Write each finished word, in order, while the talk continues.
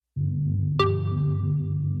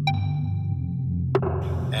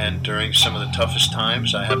And during some of the toughest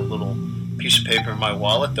times, I have a little piece of paper in my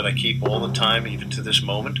wallet that I keep all the time, even to this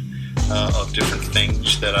moment, of different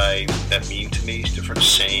things that mean to me, different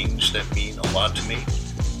sayings that mean a lot to me,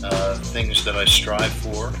 things that I strive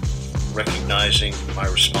for, recognizing my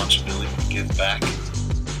responsibility to give back.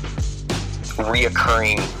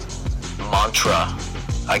 Reoccurring mantra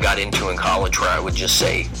I got into in college where I would just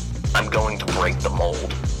say, I'm going to break the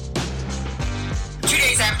mold. 2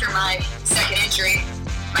 days after my second injury,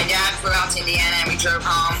 my dad flew out to Indiana and we drove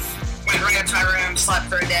home. Went right up to my room, slept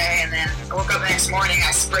for a day, and then I woke up the next morning,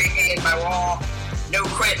 I spray painted my wall, no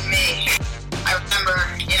quitting me. I remember,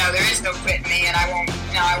 there is no quitting me, and I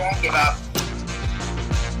won't give up.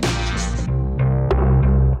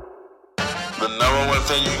 The number one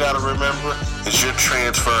thing you gotta remember is you're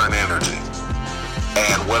transferring energy.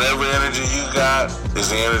 And whatever energy you got is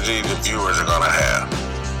the energy the viewers are gonna have.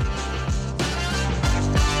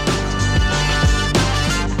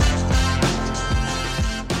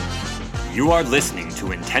 You are listening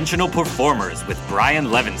to Intentional Performers with Brian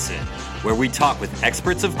Levinson, where we talk with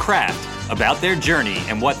experts of craft about their journey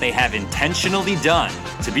and what they have intentionally done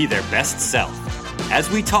to be their best self. As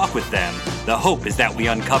we talk with them, the hope is that we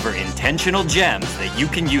uncover intentional gems that you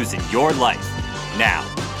can use in your life. Now,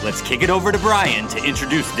 let's kick it over to Brian to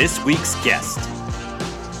introduce this week's guest.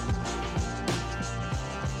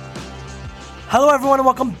 Hello, everyone, and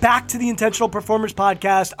welcome back to the Intentional Performers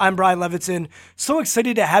Podcast. I'm Brian Levinson. So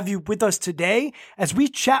excited to have you with us today as we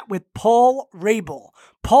chat with Paul Rabil.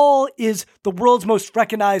 Paul is the world's most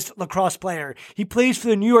recognized lacrosse player. He plays for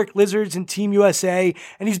the New York Lizards and Team USA,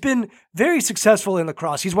 and he's been very successful in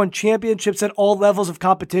lacrosse. He's won championships at all levels of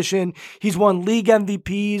competition. He's won league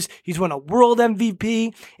MVPs. He's won a world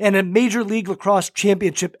MVP and a Major League Lacrosse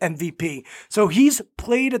Championship MVP. So he's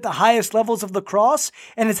played at the highest levels of lacrosse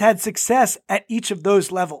and has had success at each of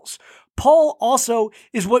those levels. Paul also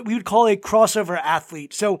is what we would call a crossover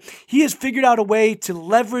athlete. So he has figured out a way to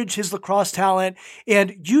leverage his lacrosse talent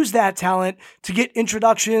and use that talent to get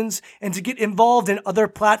introductions and to get involved in other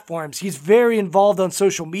platforms. He's very involved on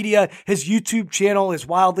social media. His YouTube channel is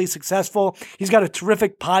wildly successful. He's got a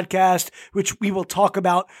terrific podcast, which we will talk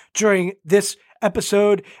about during this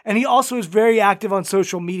episode. And he also is very active on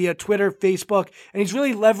social media, Twitter, Facebook, and he's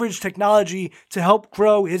really leveraged technology to help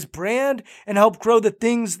grow his brand and help grow the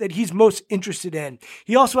things that he's most interested in.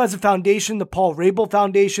 He also has a foundation, the Paul Rabil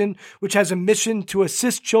Foundation, which has a mission to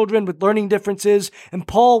assist children with learning differences. And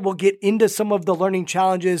Paul will get into some of the learning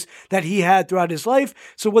challenges that he had throughout his life.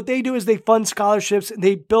 So what they do is they fund scholarships and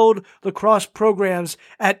they build lacrosse programs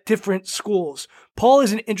at different schools. Paul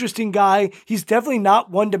is an interesting guy. He's definitely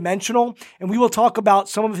not one-dimensional, and we will talk about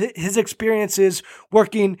some of his experiences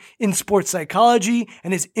working in sports psychology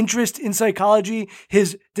and his interest in psychology,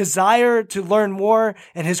 his desire to learn more,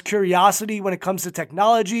 and his curiosity when it comes to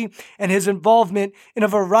technology, and his involvement in a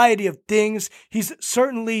variety of things. He's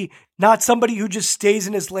certainly not somebody who just stays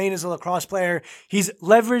in his lane as a lacrosse player. He's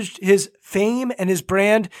leveraged his fame and his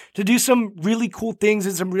brand to do some really cool things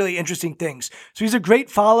and some really interesting things. So he's a great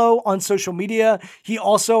follow on social media. He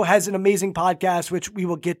also has an amazing podcast, which we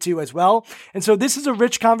will get to as well. And so this is a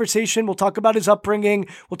rich conversation. We'll talk about his upbringing.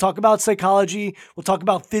 We'll talk about psychology. We'll talk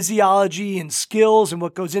about physiology and skills and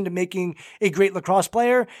what goes into making a great lacrosse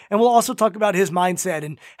player. And we'll also talk about his mindset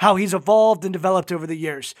and how he's evolved and developed over the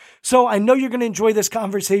years. So I know you're going to enjoy this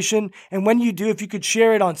conversation. And when you do, if you could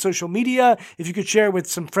share it on social media, if you could share it with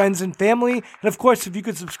some friends and family, and of course, if you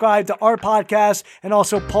could subscribe to our podcast and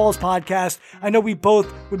also Paul's podcast, I know we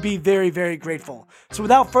both would be very, very grateful. So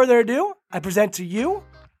without further ado, I present to you,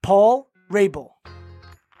 Paul Rabil.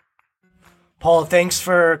 Paul, thanks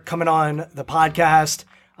for coming on the podcast.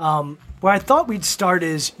 Where I thought we'd start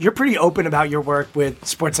is you're pretty open about your work with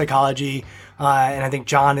sports psychology, and I think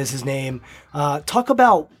John is his name. Talk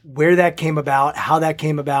about where that came about, how that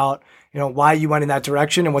came about, why you went in that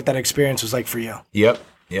direction and what that experience was like for you. Yep.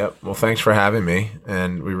 Well, thanks for having me.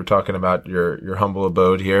 And we were talking about your humble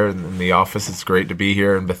abode here in the office. It's great to be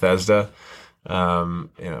here in Bethesda.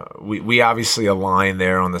 We obviously align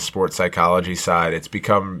there on the sports psychology side. It's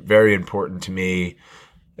become very important to me.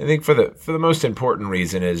 I think for the most important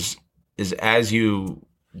reason is as you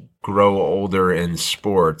grow older in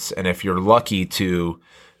sports, and if you're lucky to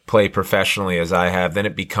play professionally as I have, then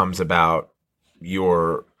it becomes about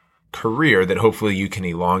your career that hopefully you can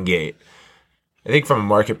elongate. I think from a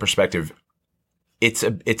market perspective, it's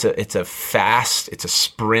a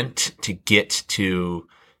sprint to get to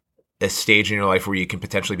a stage in your life where you can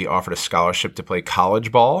potentially be offered a scholarship to play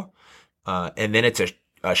college ball, and then it's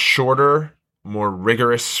a shorter more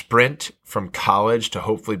rigorous sprint from college to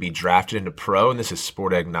hopefully be drafted into pro, and this is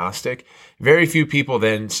sport agnostic, very few people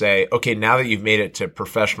then say, okay, now that you've made it to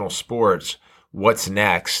professional sports, what's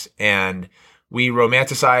next? And we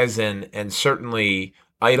romanticize and certainly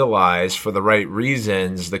idolize for the right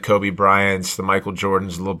reasons the Kobe Bryants, the Michael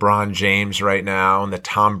Jordans, LeBron James right now, and the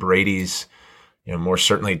Tom Brady's, more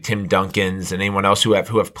certainly Tim Duncan's and anyone else who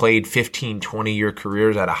have played 15, 20-year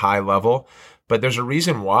careers at a high level. But there's a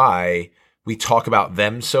reason why we talk about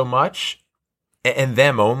them so much and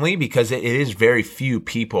them only, because it is very few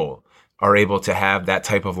people are able to have that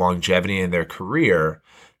type of longevity in their career.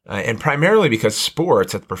 And primarily because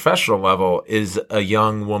sports at the professional level is a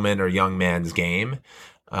young woman or young man's game.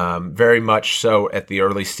 Very much so at the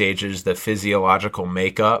early stages, the physiological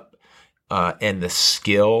makeup and the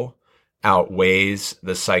skill outweighs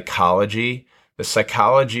the psychology. The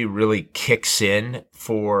psychology really kicks in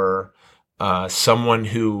for someone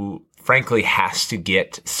who frankly has to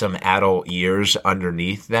get some adult years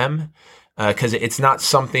underneath them, because it's not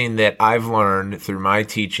something that I've learned through my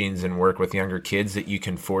teachings and work with younger kids that you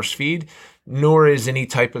can force feed, nor is any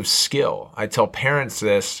type of skill. I tell parents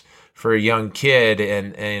this for a young kid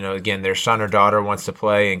and again, their son or daughter wants to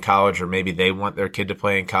play in college, or maybe they want their kid to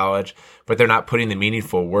play in college, but they're not putting the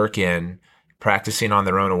meaningful work in, practicing on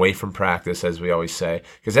their own away from practice, as we always say,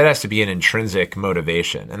 because that has to be an intrinsic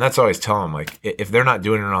motivation. And that's always tell them, like, if they're not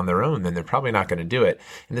doing it on their own, then they're probably not going to do it.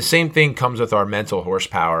 And the same thing comes with our mental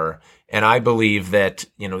horsepower. And I believe that,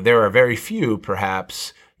 there are very few,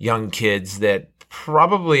 perhaps, young kids that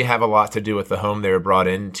probably have a lot to do with the home they were brought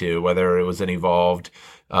into, whether it was an evolved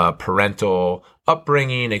parental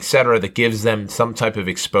upbringing, et cetera, that gives them some type of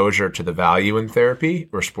exposure to the value in therapy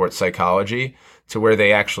or sports psychology to where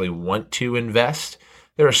they actually want to invest.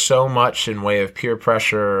 There's so much in way of peer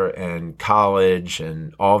pressure and college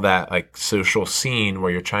and all that, like, social scene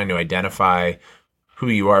where you're trying to identify who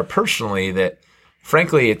you are personally, that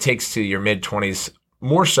frankly, it takes to your mid-20s,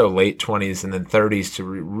 more so late 20s and then 30s to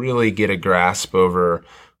really get a grasp over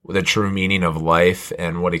the true meaning of life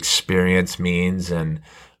and what experience means. And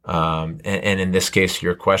in this case,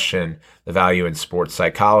 your question, the value in sports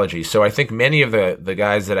psychology. So I think many of the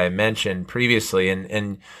guys that I mentioned previously,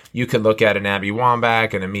 and you could look at an Abby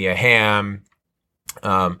Wambach and a Mia Hamm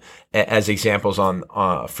as examples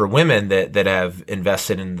for women that have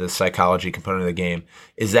invested in the psychology component of the game,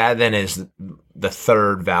 is that then is the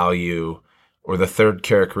third value or the third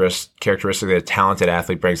characteristic that a talented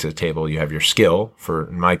athlete brings to the table. You have your skill,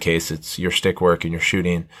 in my case, it's your stick work and your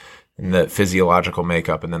shooting, and the physiological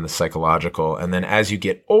makeup, and then the psychological. And then as you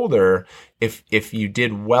get older, if you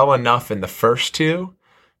did well enough in the first two,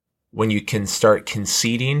 when you can start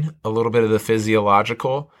conceding a little bit of the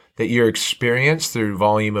physiological, that your experience through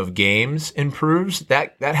volume of games improves.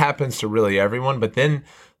 That happens to really everyone. But then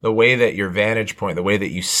the way that your vantage point, the way that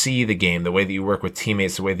you see the game, the way that you work with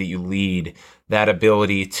teammates, the way that you lead, that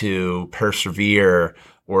ability to persevere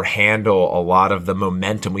or handle a lot of the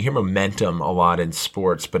momentum. We hear momentum a lot in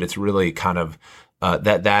sports, but it's really kind of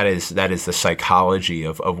that is the psychology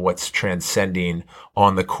of what's transcending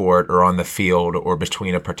on the court or on the field or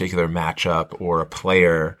between a particular matchup or a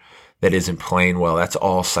player that isn't playing well. That's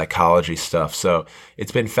all psychology stuff. So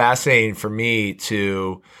it's been fascinating for me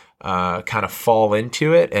to kind of fall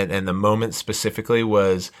into it. And the moment specifically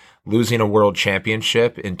was losing a world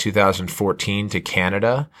championship in 2014 to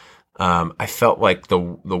Canada. I felt like the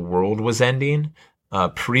world was ending.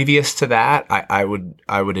 Previous to that, I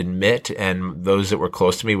would admit, and those that were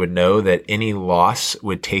close to me would know, that any loss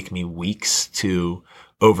would take me weeks to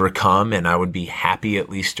overcome, and I would be happy at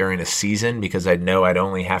least during a season because I'd know I'd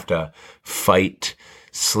only have to fight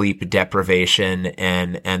sleep deprivation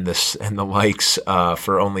and the likes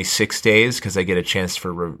for only 6 days because I get a chance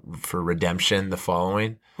for redemption the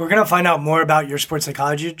following. We're gonna find out more about your sports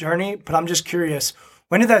psychology journey, but I'm just curious,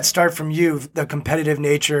 when did that start from you? The competitive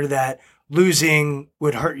nature that losing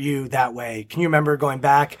would hurt you that way. Can you remember going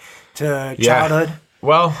back to childhood? Yeah.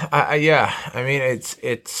 Well, I mean,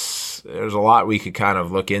 it's there's a lot we could kind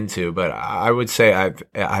of look into, but I would say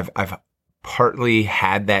I've partly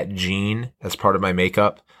had that gene as part of my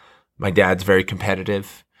makeup. My dad's very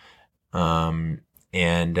competitive, and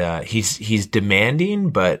he's demanding,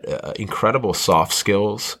 but incredible soft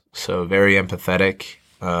skills. So very empathetic,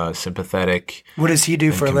 sympathetic. What does he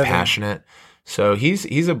do for a living? Compassionate. So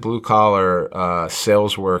he's a blue collar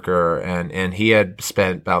sales worker, and he had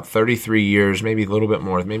spent about 33 years, maybe a little bit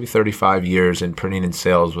more, maybe 35 years in printing and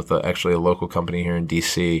sales with actually a local company here in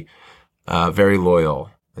DC. Very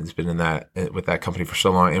loyal, He's been with that company for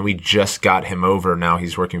so long, and we just got him over. Now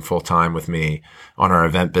he's working full time with me on our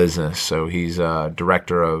event business. So he's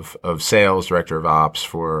director of sales, director of ops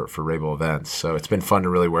for Rabel Events. So it's been fun to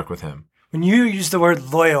really work with him. When you use the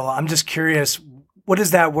word loyal, I'm just curious, what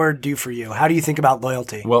does that word do for you? How do you think about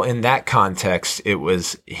loyalty? Well, in that context, it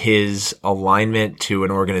was his alignment to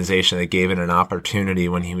an organization that gave him an opportunity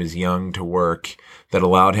when he was young to work that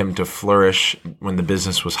allowed him to flourish when the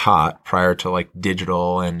business was hot, prior to like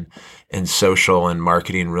digital and social and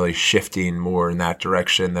marketing really shifting more in that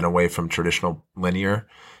direction than away from traditional linear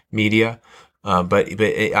media. But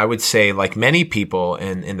I would say, like many people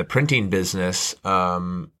in the printing business,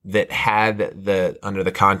 that had under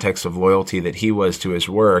the context of loyalty that he was to his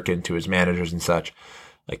work and to his managers and such,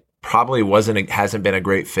 like probably hasn't been a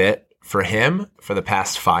great fit for him for the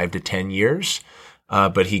past 5 to 10 years.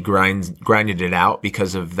 But he grinded it out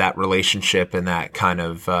because of that relationship and that kind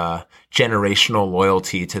of, generational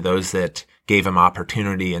loyalty to those that gave him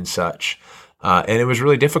opportunity and such. And it was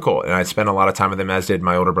really difficult. And I spent a lot of time with him, as did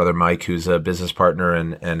my older brother, Mike, who's a business partner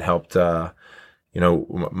and helped,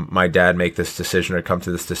 my dad make this decision or come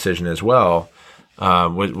to this decision as well,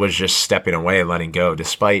 was just stepping away and letting go,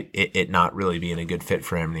 despite it not really being a good fit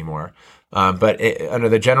for him anymore. But under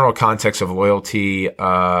the general context of loyalty,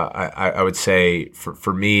 I would say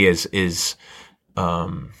for me is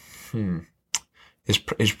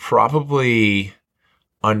probably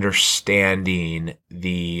understanding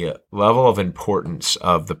the level of importance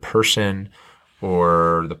of the person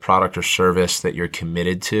or the product or service that you're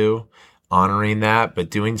committed to, honoring that,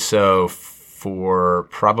 but doing so for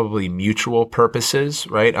probably mutual purposes,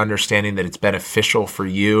 right? Understanding that it's beneficial for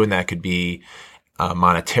you, and that could be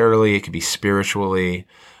monetarily, it could be spiritually.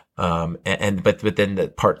 But then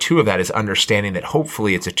the part 2 of that is understanding that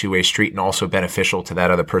hopefully it's a two-way street and also beneficial to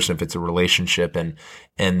that other person if it's a relationship, and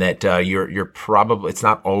that you're probably, it's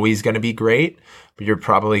not always going to be great, but you're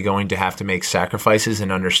probably going to have to make sacrifices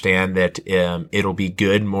and understand that it'll be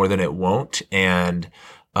good more than it won't. And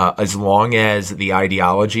as long as the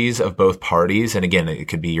ideologies of both parties, and again, it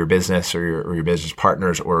could be your business or your business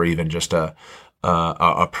partners, or even just a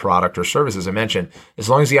product or service, as I mentioned, as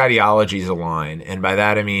long as the ideologies align. And by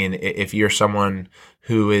that, I mean, if you're someone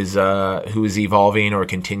who is evolving or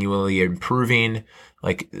continually improving,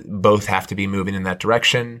 like both have to be moving in that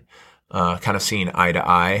direction, kind of seeing eye to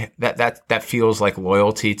eye, that feels like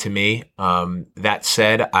loyalty to me. That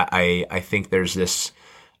said, I think there's this,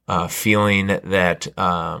 feeling that,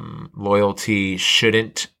 loyalty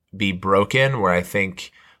shouldn't be broken, where I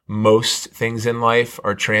think most things in life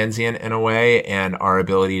are transient in a way, and our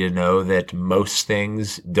ability to know that most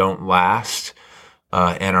things don't last,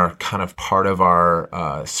 and are kind of part of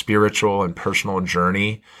our, spiritual and personal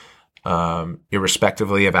journey,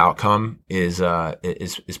 irrespectively of outcome, is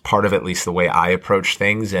part of at least the way I approach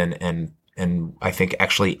things, and I think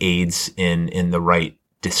actually aids in the right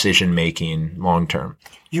decision making long term.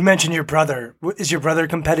 You mentioned your brother. Is your brother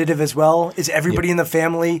competitive as well? Is everybody in the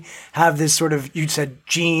family have this sort of, you said,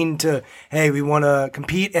 gene to, hey, we want to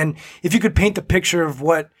compete? And if you could paint the picture of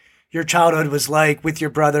what your childhood was like with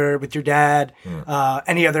your brother, with your dad,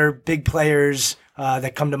 any other big players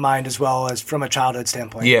that come to mind as well as from a childhood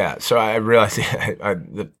standpoint? Yeah. So I realized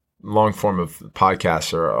the long form of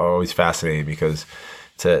podcasts are always fascinating because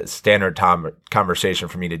it's a standard conversation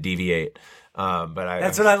for me to deviate.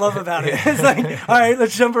 That's what I love about it. It's like, all right,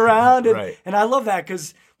 let's jump around. And, right. And I love that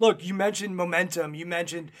because, look, you mentioned momentum. You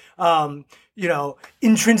mentioned,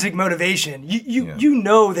 intrinsic motivation. You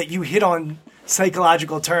know that you hit on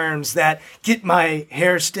psychological terms that get my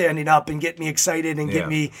hair standing up and get me excited and get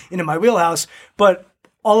me into my wheelhouse. But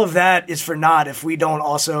all of that is for naught if we don't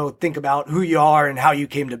also think about who you are and how you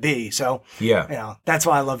came to be. So, that's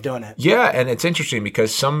why I love doing it. Yeah, and it's interesting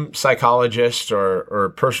because some psychologists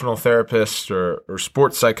or personal therapists or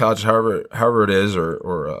sports psychologists, however it is,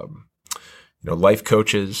 or life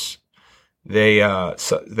coaches,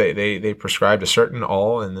 they prescribe a certain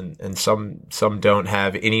all, and some don't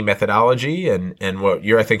have any methodology. And what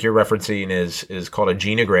I think you're referencing is called a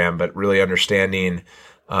genogram, but really understanding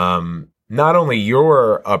not only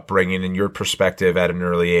your upbringing and your perspective at an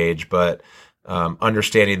early age, but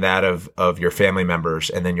understanding that of your family members,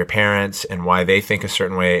 and then your parents and why they think a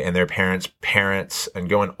certain way, and their parents, and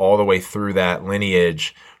going all the way through that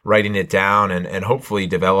lineage, writing it down, and hopefully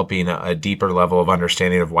developing a deeper level of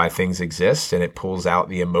understanding of why things exist. And it pulls out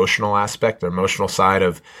the emotional aspect, the emotional side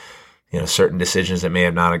of certain decisions that may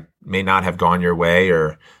not have gone your way,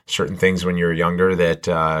 or certain things when you were younger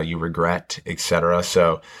that you regret, etc.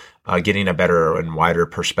 So getting a better and wider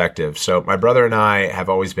perspective. So my brother and I have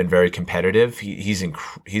always been very competitive. He's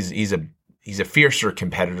a fiercer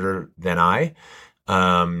competitor than I.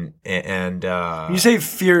 You say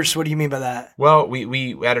fierce. What do you mean by that? Well,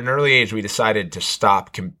 we at an early age, we decided to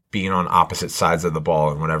stop being on opposite sides of the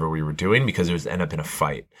ball in whatever we were doing because it was end up in a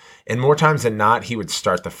fight. And more times than not, he would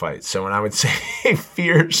start the fight. So when I would say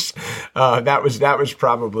fierce, that's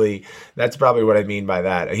probably what I mean by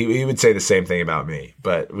that. He would say the same thing about me,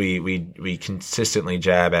 but we consistently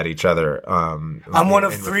jab at each other. I'm one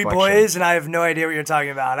of three boys, and I have no idea what you're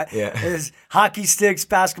talking about. Yeah. There's hockey sticks,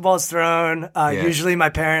 basketballs thrown. Usually my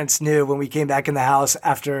parents knew when we came back in the house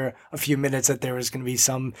after a few minutes that there was going to be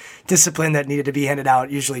some discipline that needed to be handed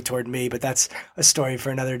out, usually toward me, but that's a story for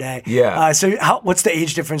another day. Yeah. So what's the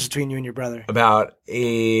age difference between you and your brother? About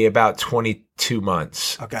 22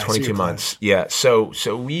 months. Okay. 22 months. Yeah. So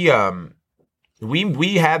we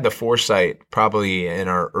had the foresight probably in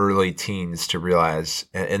our early teens to realize,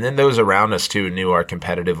 and then those around us too knew our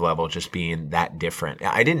competitive level just being that different.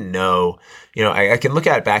 I didn't know, I can look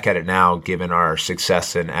back at it now, given our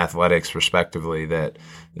success in athletics respectively, that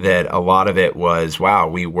a lot of it was, wow,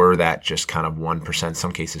 we were that just kind of 1%,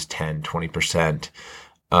 some cases 10, 20%,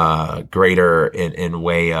 greater in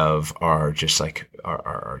way of our just like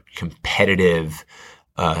our competitive,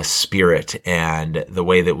 spirit and the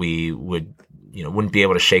way that we wouldn't be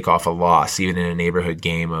able to shake off a loss, even in a neighborhood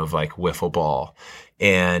game of like wiffle ball.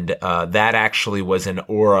 And that actually was an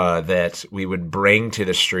aura that we would bring to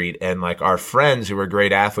the street. And like our friends who were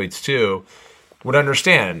great athletes too would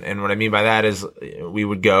understand. And what I mean by that is we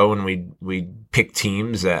would go and we'd pick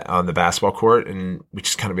teams on the basketball court, and we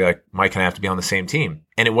just kind of be like, Mike and I have to be on the same team.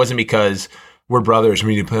 And it wasn't because we're brothers,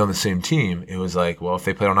 we need to play on the same team. It was like, well, if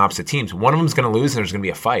they play on opposite teams, one of them's going to lose and there's going to be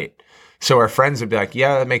a fight. So our friends would be like,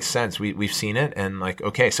 yeah, that makes sense. We've seen it. And like,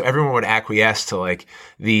 okay. So everyone would acquiesce to like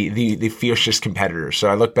the fiercest competitors. So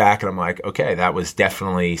I look back and I'm like, okay, that was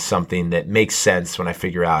definitely something that makes sense when I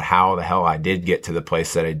figure out how the hell I did get to the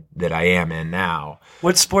place that I am in now.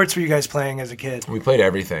 What sports were you guys playing as a kid? We played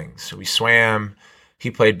everything. So we swam.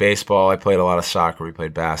 He played baseball. I played a lot of soccer. We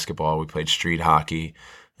played basketball. We played street hockey.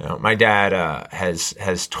 My dad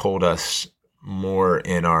has told us more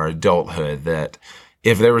in our adulthood that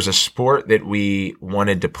if there was a sport that we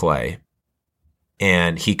wanted to play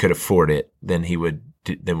and he could afford it, then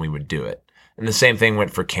we would do it. And the same thing went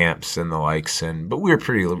for camps and the likes. But we were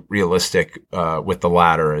pretty realistic with the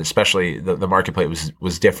latter, especially the marketplace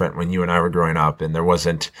was different when you and I were growing up, and there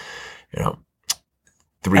wasn't,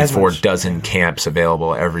 3-4 dozen camps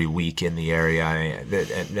available every week in the area.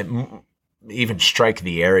 That even strike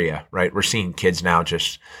the area, right? We're seeing kids now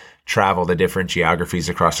just travel to different geographies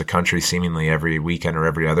across the country seemingly every weekend or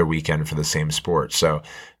every other weekend for the same sport. So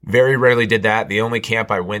very rarely did that. The only camp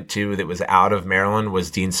I went to that was out of Maryland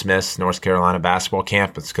was Dean Smith's North Carolina basketball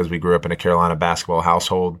camp. It's because we grew up in a Carolina basketball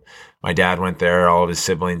household. My dad went there, all of his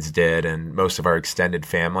siblings did, and most of our extended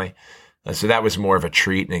family. So that was more of a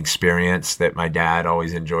treat and experience that my dad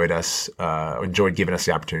always enjoyed giving us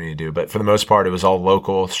the opportunity to do. But for the most part, it was all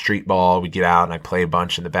local street ball. We'd get out and I'd play a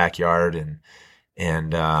bunch in the backyard and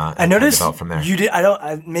I noticed from there. You did.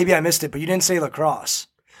 Maybe I missed it, but you didn't say lacrosse.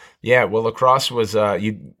 Yeah, well, lacrosse was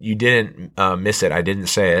you didn't miss it. I didn't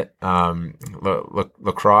say it.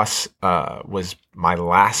 Lacrosse was my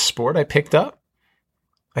last sport I picked up.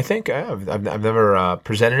 I think I've never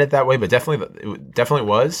presented it that way, but it definitely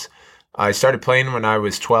was. I started playing when I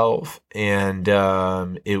was 12, and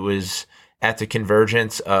it was at the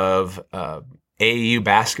convergence of AAU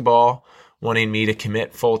basketball wanting me to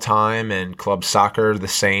commit full time and club soccer the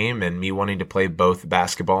same, and me wanting to play both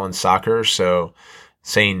basketball and soccer. So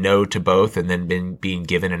saying no to both and then being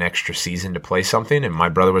given an extra season to play something. And my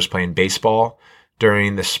brother was playing baseball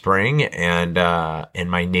during the spring, and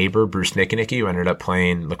my neighbor, Bruce Nickenicki, who ended up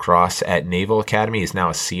playing lacrosse at Naval Academy, is now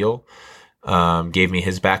a SEAL, gave me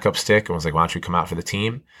his backup stick and was like, why don't you come out for the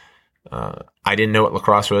team? I didn't know what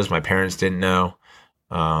lacrosse was. My parents didn't know.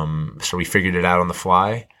 So we figured it out on the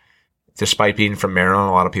fly. Despite being from Maryland,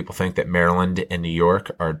 a lot of people think that Maryland and New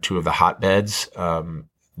York are two of the hotbeds.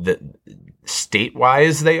 That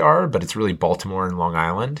state-wise they are, but it's really Baltimore and Long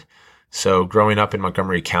Island. So growing up in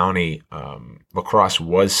Montgomery County, lacrosse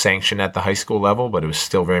was sanctioned at the high school level, but it was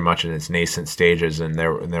still very much in its nascent stages, and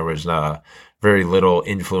there was very little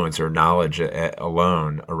influence or knowledge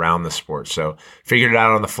alone around the sport. So figured it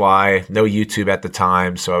out on the fly. No YouTube at the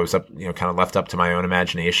time, so I was kind of left up to my own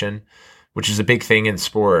imagination, which is a big thing in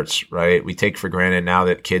sports, right? We take for granted now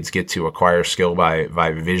that kids get to acquire skill by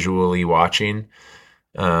visually watching.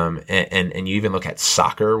 And you even look at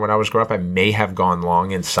soccer. When I was growing up, I may have gone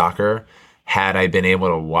long in soccer had I been able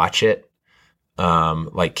to watch it,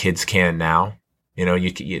 like kids can now.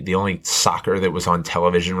 The only soccer that was on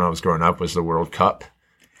television when I was growing up was the World Cup.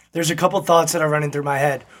 There's a couple thoughts that are running through my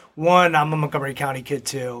head. One, I'm a Montgomery County kid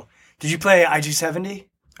too. Did you play IG-70?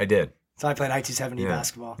 I did. So I played IT-70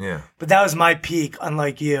 basketball. Yeah. But that was my peak,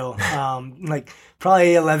 unlike you. Like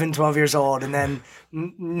probably 11, 12 years old. And then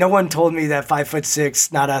no one told me that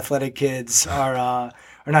 5'6", not athletic kids are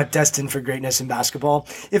not destined for greatness in basketball.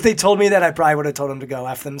 If they told me that, I probably would have told them to go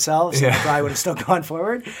F themselves. And I probably would have still gone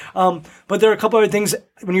forward. But there are a couple other things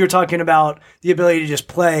when you were talking about the ability to just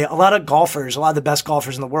play. A lot of the best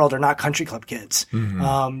golfers in the world are not country club kids.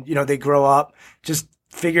 Mm-hmm. They grow up just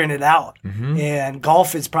figuring it out. Mm-hmm. And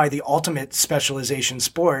golf is probably the ultimate specialization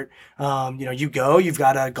sport. You've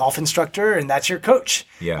got a golf instructor and that's your coach.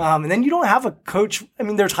 Yeah. And then you don't have a coach. I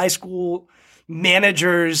mean, there's high school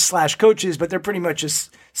managers / coaches, but they're pretty much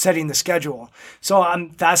just setting the schedule. So I'm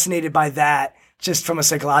fascinated by that. Just from a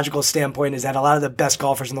psychological standpoint, is that a lot of the best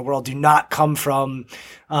golfers in the world do not come from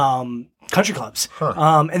country clubs.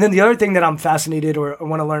 Huh. And then the other thing that I'm fascinated or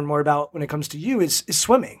want to learn more about when it comes to you is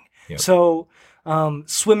swimming. Yep. So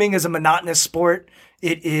swimming is a monotonous sport.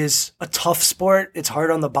 It is a tough sport. It's hard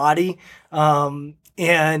on the body.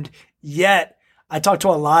 And yet I talk to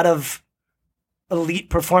a lot of elite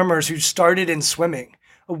performers who started in swimming.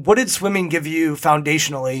 What did swimming give you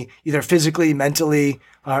foundationally, either physically, mentally,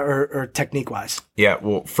 or technique-wise? Yeah,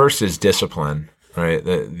 well, first is discipline, right?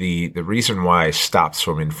 The reason why I stopped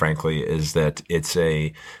swimming, frankly, is that it's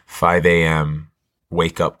a 5 a.m.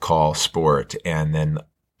 wake-up call sport, and then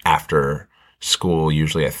after school,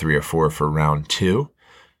 usually at 3 or 4 for round 2.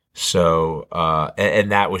 So,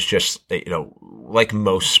 and that was just, like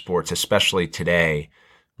most sports, especially today,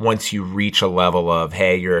 once you reach a level of,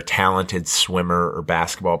 hey, you're a talented swimmer or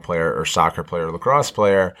basketball player or soccer player or lacrosse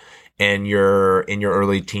player, and you're in your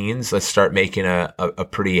early teens, let's start making a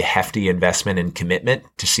pretty hefty investment and commitment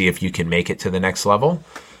to see if you can make it to the next level.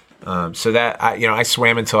 So that, I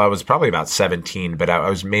swam until I was probably about 17, but I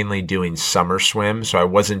was mainly doing summer swim. So I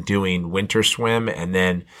wasn't doing winter swim. And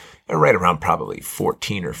then right around probably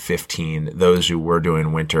 14 or 15, those who were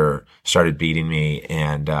doing winter started beating me.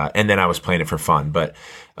 And then I was playing it for fun. But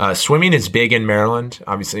swimming is big in Maryland.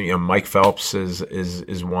 Obviously, Mike Phelps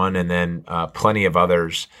is one, and then plenty of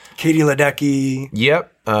others. Katie Ledecky.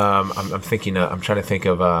 Yep. I'm trying to think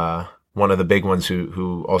of one of the big ones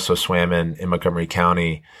who also swam in Montgomery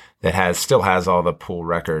County that still has all the pool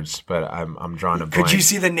records, but I'm drawing a blank. Could you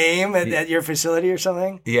see the name at your facility or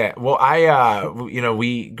something? Yeah. Well,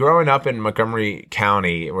 we growing up in Montgomery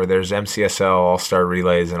County where there's MCSL All-Star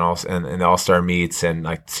Relays and the All-Star Meets, and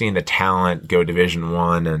like seeing the talent go Division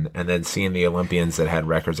I and then seeing the Olympians that had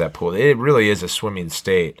records at pool. It really is a swimming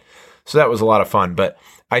state. So that was a lot of fun. But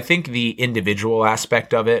I think the individual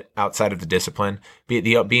aspect of it, outside of the discipline, being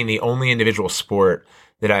the only individual sport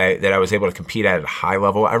that I was able to compete at a high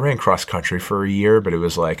level. I ran cross country for a year, but it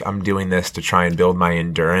was like, I'm doing this to try and build my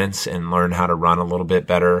endurance and learn how to run a little bit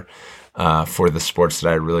better for the sports that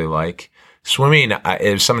I really like. Swimming,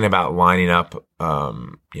 there's something about lining up.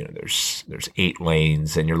 There's 8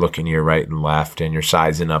 lanes, and you're looking to your right and left, and you're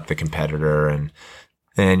sizing up the competitor, and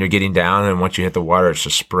you're getting down. And once you hit the water, it's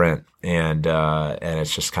a sprint, and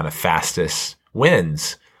it's just kind of fastest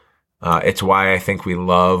wins. It's why I think we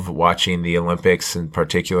love watching the Olympics, in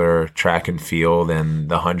particular track and field, and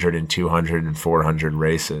the 100 and 200 and 400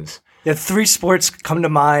 races. Yeah, 3 sports come to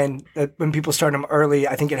mind that when people start them early,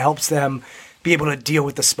 I think it helps them be able to deal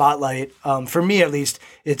with the spotlight. For me, at least,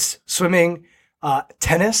 it's swimming,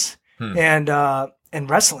 tennis, and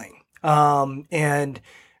wrestling.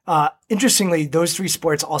 Interestingly, those 3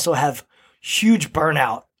 sports also have huge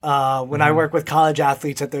burnout. When I work with college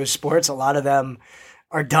athletes at those sports, a lot of them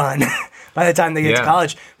are done by the time they get to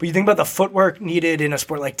college. But you think about the footwork needed in a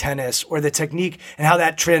sport like tennis, or the technique and how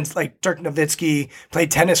that like Dirk Nowitzki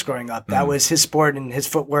played tennis growing up. That was his sport, and his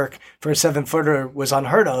footwork for a 7-footer was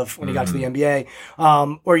unheard of when he got to the NBA.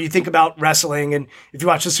 Or you think about wrestling, and if you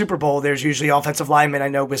watch the Super Bowl, there's usually offensive linemen. I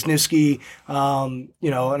know Wisniewski,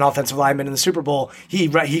 an offensive lineman in the Super Bowl, he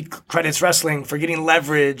credits wrestling for getting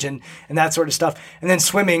leverage and that sort of stuff. And then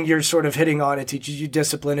swimming, you're sort of hitting on, it teaches you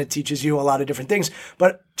discipline. It teaches you a lot of different things.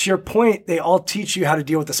 But to your point, they all teach you how to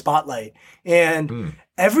deal with the spotlight. And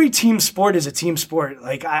every team sport is a team sport.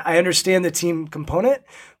 Like, I understand the team component,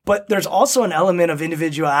 but there's also an element of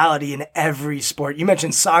individuality in every sport. You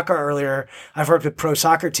mentioned soccer earlier. I've worked with pro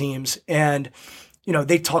soccer teams, and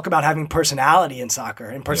they talk about having personality in soccer,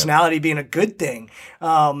 and personality being a good thing.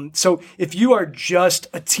 So if you are just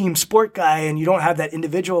a team sport guy and you don't have that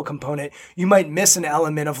individual component, you might miss an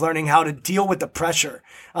element of learning how to deal with the pressure.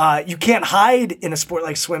 You can't hide in a sport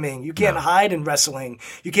like swimming. You can't hide in wrestling.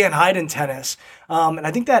 You can't hide in tennis. And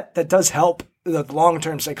I think that does help the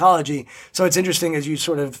long-term psychology. So it's interesting as you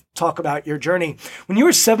sort of talk about your journey. When you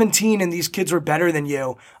were 17 and these kids were better than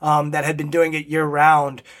you, that had been doing it year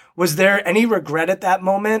round, was there any regret at that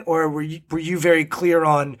moment, or were you very clear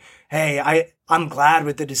on, hey, I'm glad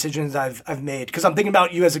with the decisions I've made? Because I'm thinking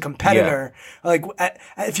about you as a competitor. Yeah. Like,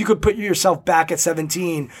 if you could put yourself back at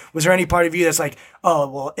 17, was there any part of you that's like, oh,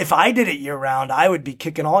 well, if I did it year round, I would be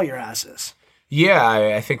kicking all your asses?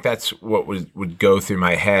 Yeah, I think that's what would go through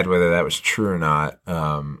my head, whether that was true or not.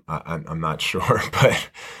 I'm not sure,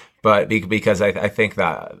 but because I think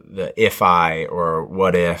that the if I or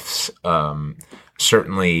what ifs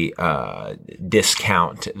certainly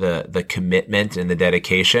discount the commitment and the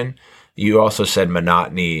dedication. You also said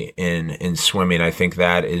monotony in swimming. I think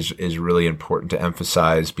that is really important to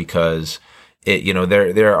emphasize, because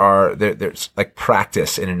there's like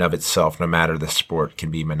practice in and of itself, no matter the sport,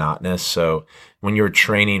 can be monotonous. So when you're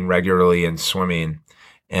training regularly in swimming,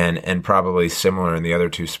 and probably similar in the other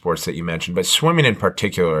two sports that you mentioned, but swimming in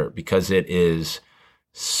particular, because it is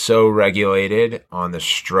so regulated on the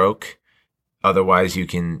stroke, otherwise you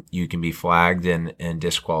can be flagged and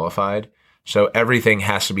disqualified. So everything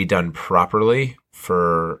has to be done properly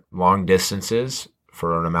for long distances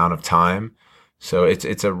for an amount of time. So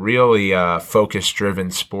it's a really focus-driven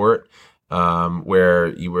sport where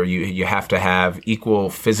you have to have equal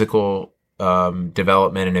physical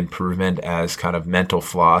development and improvement as kind of mental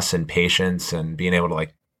floss and patience, and being able to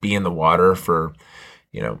like be in the water for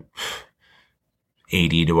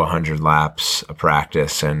 80 to 100 laps of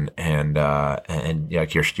practice, and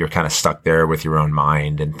like you're kind of stuck there with your own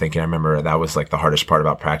mind and thinking. I remember that was like the hardest part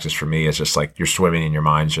about practice for me, is just like you're swimming and your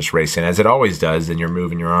mind's just racing, as it always does, and you're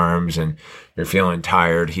moving your arms and you're feeling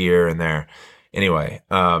tired here and there. Anyway,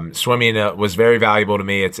 swimming was very valuable to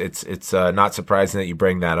me. It's not surprising that you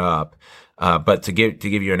bring that up, but to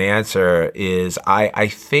give you an answer is I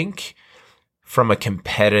think from a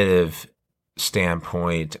competitive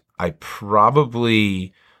standpoint, I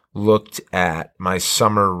probably looked at my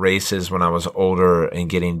summer races when I was older and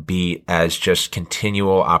getting beat as just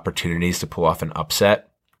continual opportunities to pull off an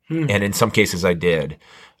upset. And in some cases I did.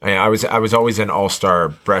 I was always an all-star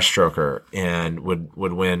breaststroker and would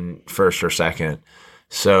win first or second.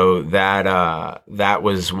 So that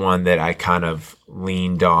was one that I kind of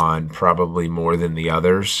leaned on probably more than the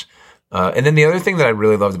others. And then the other thing that I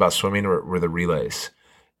really loved about swimming were the relays.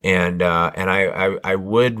 And I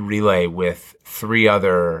would relay with 3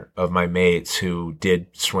 other of my mates who did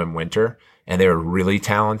swim winter, and they were really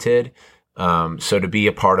talented. So to be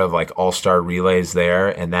a part of like all-star relays there,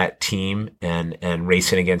 and that team, and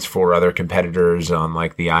racing against 4 other competitors on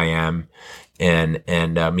like the IM,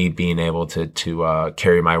 and me being able to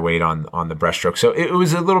carry my weight on the breaststroke. So it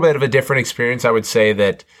was a little bit of a different experience. I would say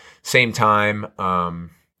that same time,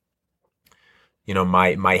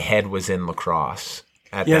 my head was in lacrosse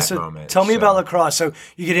at that moment. Tell me about lacrosse. So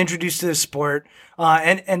you get introduced to this sport,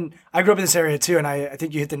 and I grew up in this area too, and I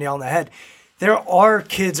think you hit the nail on the head. There are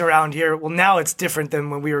kids around here. Well, now it's different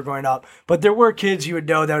than when we were growing up, but there were kids you would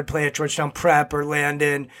know that would play at Georgetown Prep or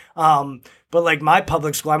Landon. But like my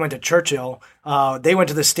public school, I went to Churchill. They went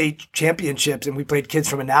to the state championships, and we played kids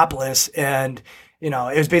from Annapolis, and it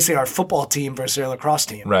was basically our football team versus their lacrosse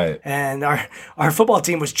team. Right. And our football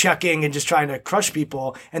team was checking and just trying to crush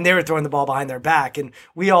people, and they were throwing the ball behind their back. And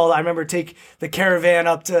I remember take the caravan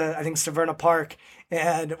up to, I think, Severna Park,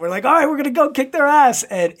 and we're like, all right, we're going to go kick their ass.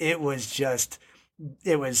 And it was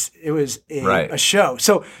a show.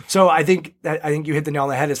 So I think you hit the nail on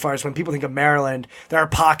the head as far as when people think of Maryland, there are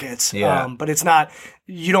pockets. Yeah. But it's not,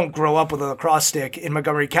 you don't grow up with a lacrosse stick in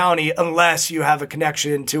Montgomery County unless you have a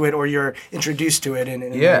connection to it or you're introduced to it in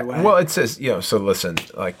another way. Well, it's just, so listen,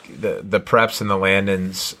 like the Preps and the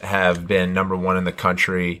Landons have been number 1 in the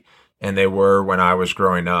country, and they were when I was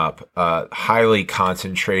growing up, highly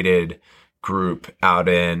concentrated group out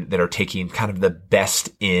that are taking kind of the best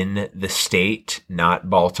in the state, not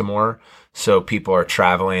Baltimore. So people are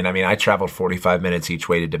traveling. I mean, I traveled 45 minutes each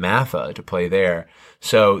way to DeMatha to play there.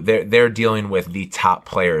 So they're dealing with the top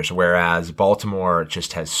players, whereas Baltimore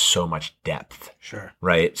just has so much depth. Sure.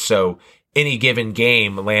 Right. So any given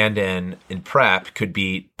game, Landon and Prep could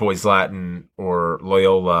beat Boys Latin or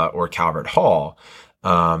Loyola or Calvert Hall.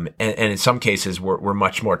 And in some cases we're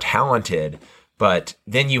much more talented. But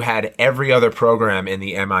then you had every other program in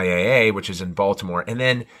the MIAA, which is in Baltimore. And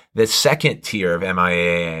then the second tier of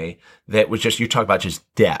MIAA that was just, you talk about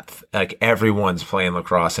just depth. Like everyone's playing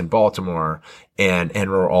lacrosse in Baltimore, and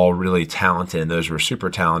we're all really talented. And those who are super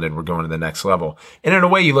talented, we're going to the next level. And in a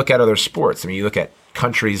way, you look at other sports. I mean, you look at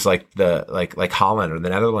countries like Holland or the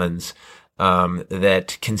Netherlands,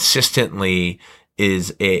 that consistently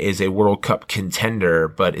is a World Cup contender,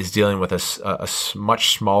 but is dealing with a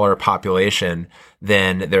much smaller population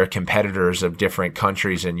than their competitors of different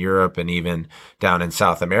countries in Europe and even down in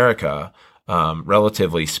South America,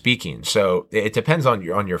 relatively speaking. So it depends on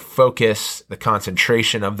your focus, the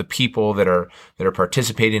concentration of the people that are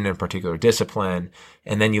participating in a particular discipline.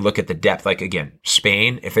 And then you look at the depth, like again,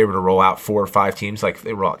 Spain, if they were to roll out 4 or 5 teams, like if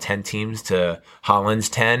they roll out 10 teams to Holland's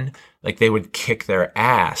 10, like they would kick their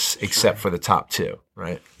ass except for the top 2,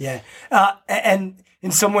 right? Yeah. And in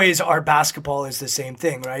some ways our basketball is the same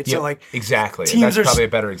thing, right? Yeah, so like exactly. Teams That's probably a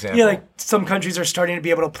better example. Yeah, like some countries are starting to be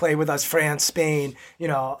able to play with us, France, Spain,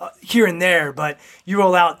 here and there, but you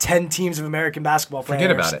roll out 10 teams of American basketball players.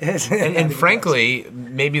 Forget about it. and frankly,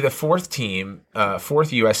 maybe the fourth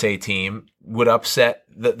USA team would upset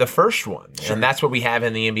the first one. Sure. And that's what we have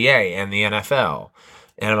in the NBA and the NFL.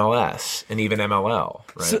 MLS and even MLL,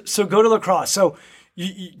 right? So go to lacrosse. So do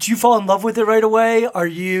you fall in love with it right away? Are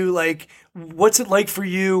you like, what's it like for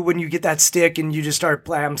you when you get that stick and you just start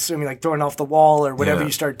playing, I'm assuming like throwing off the wall or whatever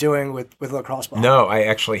you start doing with lacrosse ball? No, I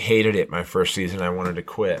actually hated it my first season. I wanted to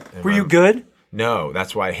quit. Were you good? No,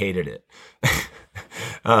 that's why I hated it.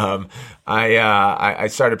 I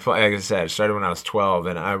started playing, like I said, I started when I was 12,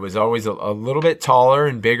 and I was always a little bit taller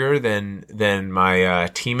and bigger than my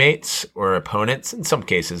teammates or opponents. In some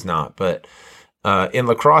cases, not, but in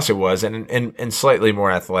lacrosse it was, and slightly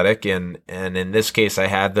more athletic. And in this case, I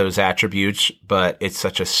had those attributes, but it's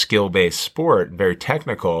such a skill-based sport, very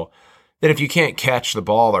technical, that if you can't catch the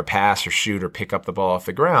ball or pass or shoot or pick up the ball off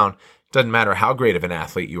the ground, it doesn't matter how great of an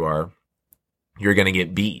athlete you are, you're going to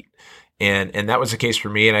get beat. And that was the case for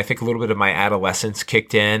me. And I think a little bit of my adolescence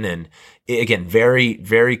kicked in. And again, very,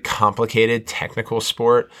 very complicated technical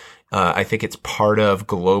sport. I think it's part of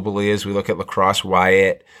globally as we look at lacrosse, why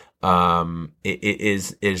it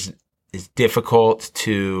is difficult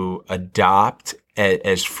to adopt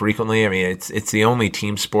as frequently. I mean, it's the only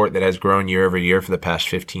team sport that has grown year over year for the past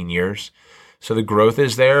 15 years. So the growth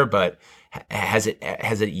is there, but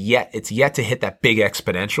it's yet to hit that big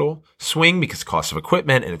exponential swing because of cost of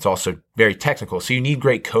equipment, and it's also very technical. So you need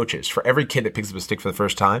great coaches. For every kid that picks up a stick for the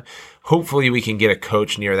first time, hopefully we can get a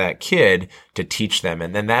coach near that kid to teach them.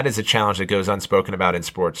 And then that is a challenge that goes unspoken about in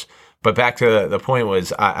sports. But back to the point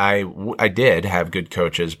was I did have good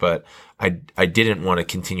coaches, but I didn't want to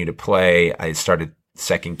continue to play. I started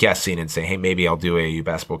second guessing and saying, hey, maybe I'll do AAU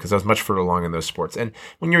basketball because I was much further along in those sports. And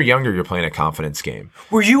when you're younger, you're playing a confidence game.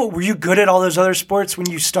 Were you good at all those other sports when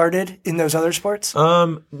you started in those other sports?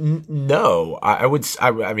 No,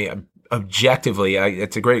 I mean, objectively,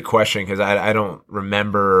 it's a great question because I don't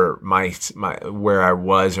remember my where I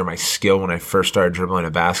was or my skill when I first started dribbling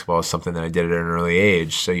a basketball is something that I did at an early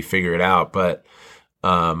age. So you figure it out. But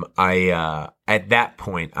at that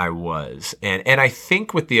point I was, and I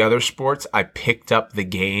think with the other sports, I picked up the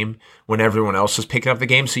game when everyone else was picking up the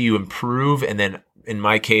game. So you improve. And then in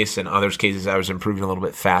my case and others' cases, I was improving a little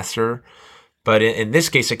bit faster. But in this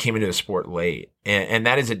case, I came into the sport late, and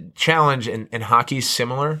that is a challenge. And hockey's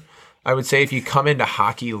similar. I would say if you come into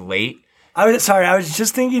hockey late. I was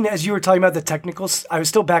just thinking as you were talking about the technicals, I was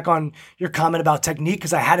still back on your comment about technique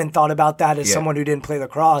because I hadn't thought about that as someone who didn't play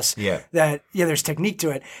lacrosse. Yeah. That, there's technique to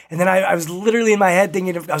it. And then I was literally in my head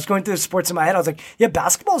thinking, I was going through the sports in my head. I was like, yeah,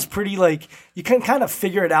 basketball is pretty like, you can kind of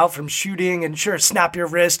figure it out from shooting and sure, snap your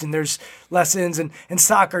wrist and there's lessons. And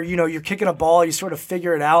soccer, you're kicking a ball, you sort of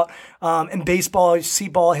figure it out. And baseball, you see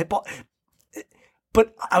ball, hit ball.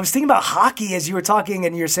 But I was thinking about hockey as you were talking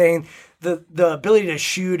and you're saying the ability to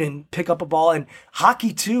shoot and pick up a ball. And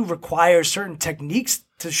hockey, too, requires certain techniques.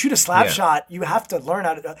 To shoot a slap shot, you have to learn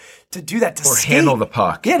how to do that. Or skate. Handle the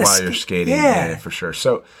puck while you're skating. Yeah, for sure.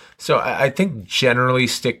 So I think generally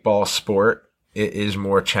stickball sport is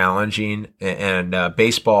more challenging. And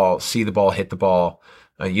baseball, see the ball, hit the ball.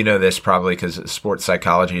 You know this probably because sports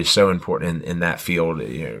psychology is so important in that field.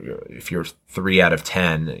 If you're 3 out of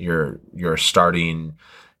 10, you're a starting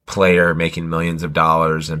player making millions of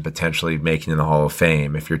dollars and potentially making in the Hall of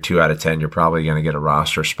Fame. If you're 2 out of 10, you're probably going to get a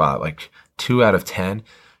roster spot. Like 2 out of 10.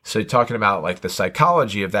 So you're talking about like the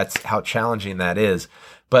psychology of that's how challenging that is.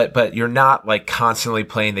 But you're not like constantly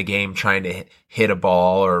playing the game trying to hit a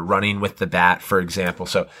ball or running with the bat, for example.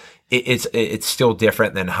 So it's still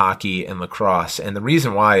different than hockey and lacrosse. And the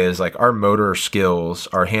reason why is like our motor skills,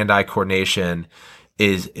 our hand-eye coordination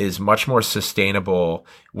is much more sustainable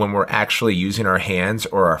when we're actually using our hands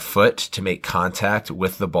or our foot to make contact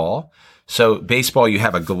with the ball. So baseball, you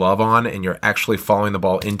have a glove on and you're actually following the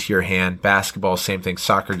ball into your hand. Basketball, same thing.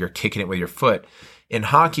 Soccer, you're kicking it with your foot. In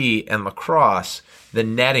hockey and lacrosse, the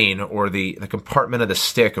netting or the compartment of the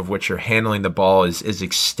stick of which you're handling the ball is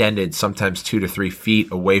extended sometimes 2 to 3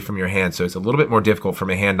 feet away from your hand. So it's a little bit more difficult from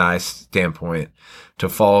a hand-eye standpoint to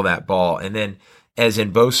follow that ball. And then, as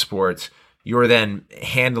in both sports, you're then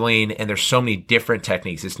handling, and there's so many different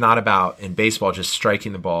techniques. It's not about, in baseball, just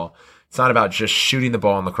striking the ball. It's not about just shooting the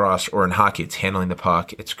ball in lacrosse, or in hockey, it's handling the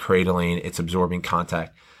puck, it's cradling, it's absorbing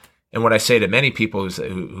contact. And what I say to many people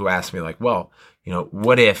who ask me, like, well,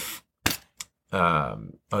 what if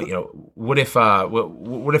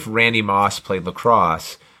Randy Moss played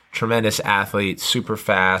lacrosse, tremendous athlete, super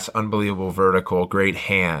fast, unbelievable vertical, great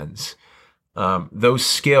hands. Those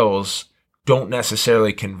skills don't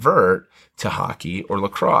necessarily convert to hockey or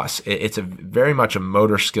lacrosse. It's a very much a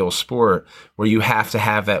motor skill sport where you have to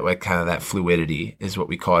have that, like, kind of that fluidity is what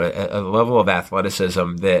we call it, a level of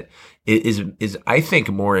athleticism that is I think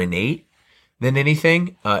more innate than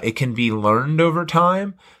anything. It can be learned over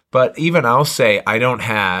time, but even I'll say I don't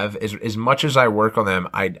have, as much as I work on them,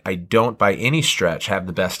 I don't by any stretch have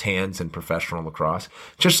the best hands in professional lacrosse.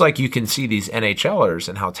 Just like you can see these NHLers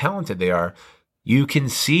and how talented they are, you can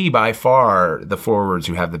see by far the forwards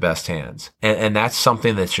who have the best hands. And that's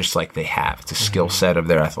something that's just like they have. It's a skill set of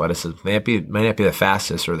their athleticism. They may not be the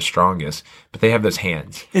fastest or the strongest, but they have those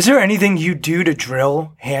hands. Is there anything you do to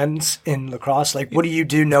drill hands in lacrosse? Like, what do you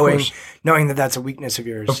do knowing that that's a weakness of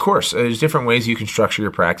yours? Of course. There's different ways you can structure your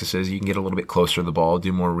practices. You can get a little bit closer to the ball,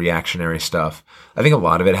 do more reactionary stuff. I think a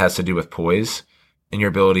lot of it has to do with poise and your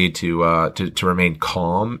ability to remain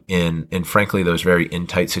calm in frankly those very in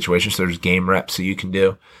tight situations. So there's game reps that you can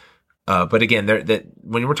do. But again,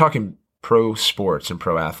 when we're talking pro sports and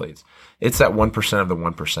pro athletes, it's that 1% of the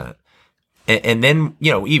 1%. And then,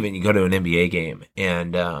 even you go to an NBA game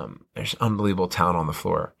and there's unbelievable talent on the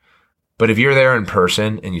floor. But if you're there in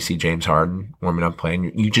person and you see James Harden warming up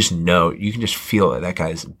playing, you just know, you can just feel that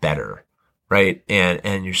guy's better, right?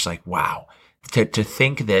 And you're just like, wow. To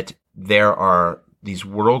think that there are these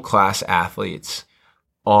world-class athletes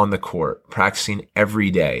on the court practicing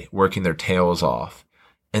every day, working their tails off.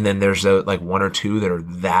 And then there's like one or two that are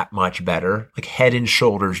that much better, like head and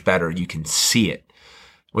shoulders better. You can see it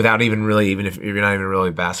without even if you're not even really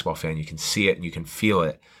a basketball fan, you can see it and you can feel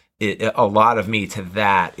it. A lot of me to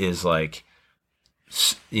that is like,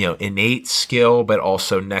 innate skill, but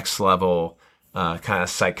also next level kind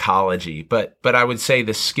of psychology. But I would say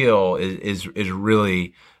the skill is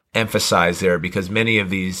really emphasized there because many of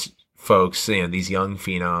these folks, these young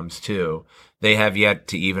phenoms too, they have yet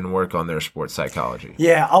to even work on their sports psychology.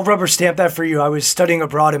 Yeah, I'll rubber stamp that for you. I was studying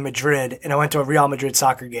abroad in Madrid, and I went to a Real Madrid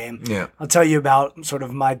soccer game. Yeah. I'll tell you about sort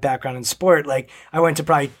of my background in sport. Like, I went to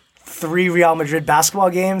probably 3 Real Madrid basketball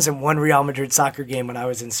games and 1 Real Madrid soccer game when I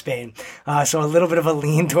was in Spain. So a little bit of a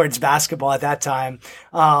lean towards basketball at that time.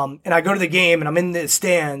 And I go to the game, and I'm in the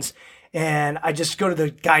stands, and I just go to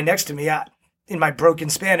the guy next to me in my broken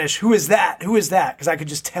Spanish, who is that? Who is that? Because I could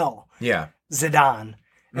just tell. Yeah. Zidane.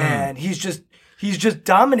 And he's just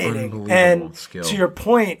dominating. And skill. To your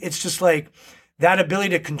point, it's just like that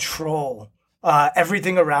ability to control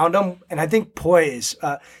everything around him. And I think poise.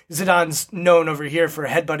 Zidane's known over here for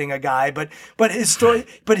headbutting a guy, but his story,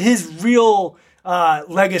 but his real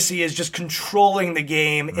legacy is just controlling the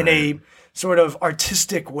game in a sort of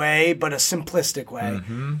artistic way, but a simplistic way.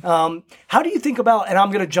 Mm-hmm. How do you think about, and I'm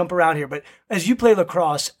going to jump around here, but as you play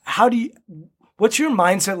lacrosse, what's your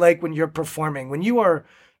mindset like when you're performing, when you are,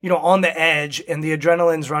 on the edge and the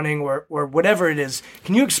adrenaline's running or whatever it is?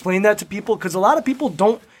 Can you explain that to people? Because a lot of people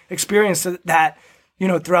don't experience that,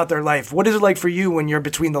 throughout their life. What is it like for you when you're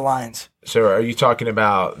between the lines? So are you talking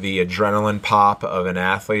about the adrenaline pop of an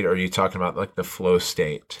athlete, or are you talking about like the flow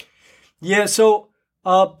state? Yeah. So,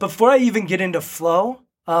 before I even get into flow,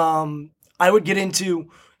 I would get into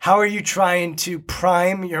how are you trying to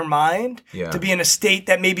prime your mind to be in a state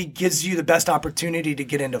that maybe gives you the best opportunity to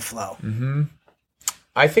get into flow? Mm-hmm.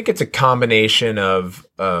 I think it's a combination of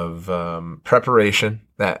preparation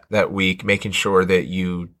that week, making sure that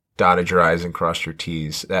you dotted your I's and crossed your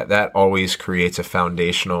T's. That always creates a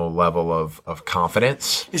foundational level of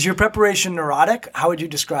confidence. Is your preparation neurotic? How would you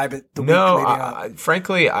describe it?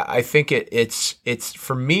 Frankly, I think it's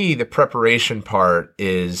for me, the preparation part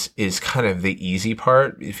is kind of the easy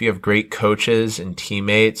part. If you have great coaches and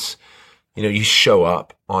teammates, you show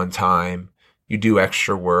up on time, you do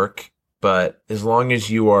extra work. But as long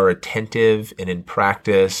as you are attentive and in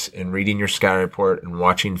practice and reading your scout report and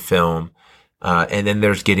watching film, and then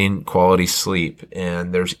there's getting quality sleep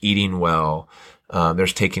and there's eating well,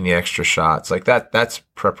 there's taking the extra shots like that's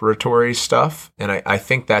preparatory stuff. And I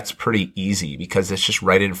think that's pretty easy because it's just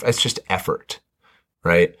it's just effort,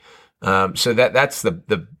 right? So that's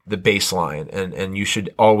the baseline, and you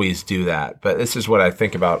should always do that. But this is what I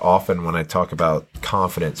think about often when I talk about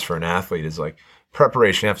confidence for an athlete is like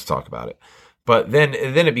preparation. You have to talk about it, but then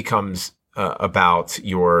it becomes about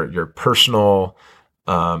your personal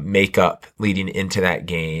makeup leading into that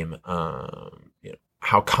game.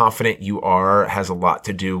 How confident you are has a lot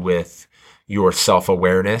to do with your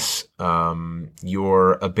self-awareness,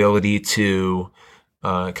 your ability to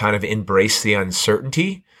kind of embrace the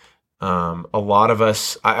uncertainty. A lot of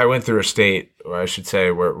us, I went through a state, or I should say,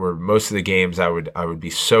 where most of the games I would be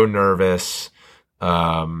so nervous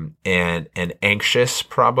and anxious,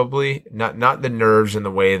 probably not the nerves in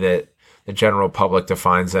the way that the general public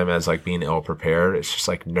defines them as like being ill prepared. It's just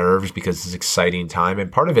like nerves because it's an exciting time.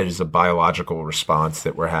 And part of it is a biological response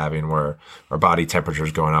that we're having where our body temperature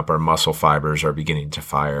is going up, our muscle fibers are beginning to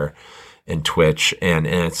fire and twitch. And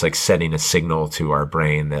it's like setting a signal to our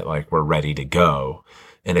brain that like we're ready to go.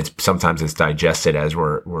 And sometimes it's digested as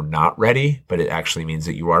we're not ready, but it actually means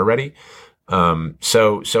that you are ready.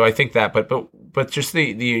 So I think that, but just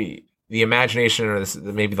the imagination or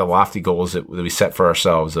maybe the lofty goals that we set for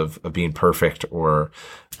ourselves of being perfect or,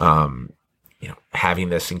 having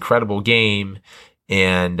this incredible game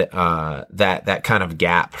and, that kind of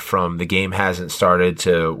gap from the game hasn't started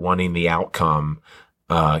to wanting the outcome,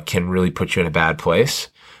 can really put you in a bad place.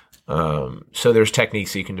 So there's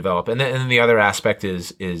techniques that you can develop. And then the other aspect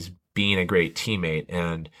is being a great teammate.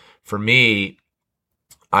 And for me,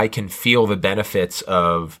 I can feel the benefits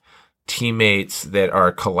of teammates that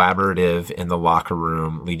are collaborative in the locker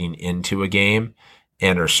room leading into a game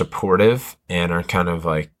and are supportive and are kind of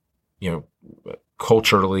like,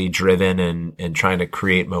 culturally driven and trying to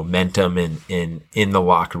create momentum in the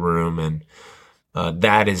locker room. And,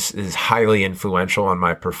 that is highly influential on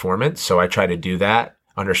my performance. So I try to do that,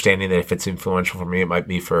 understanding that if it's influential for me, it might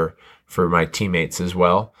be for my teammates as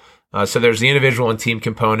well. So there's the individual and team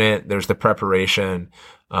component. There's the preparation.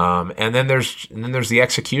 And then there's the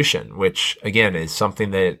execution, which again is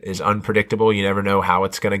something that is unpredictable. You never know how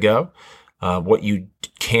it's going to go. What you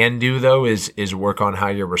can do though is work on how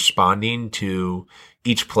you're responding to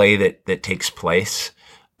each play that takes place,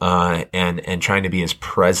 and trying to be as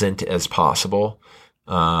present as possible.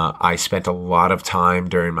 I spent a lot of time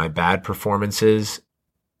during my bad performances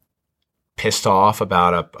pissed off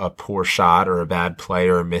about a poor shot or a bad play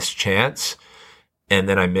or a missed chance. And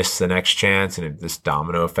then I miss the next chance and this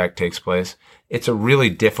domino effect takes place. It's a really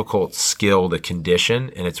difficult skill to condition.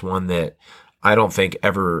 And it's one that I don't think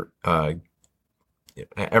ever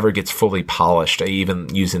gets fully polished.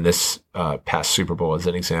 Even using this, past Super Bowl as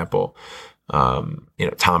an example.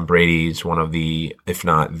 Tom Brady's one of the, if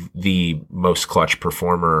not the most clutch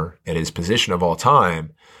performer at his position of all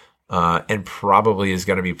time. And probably is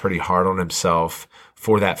going to be pretty hard on himself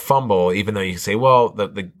for that fumble, even though you can say, well,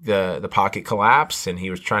 the pocket collapsed and he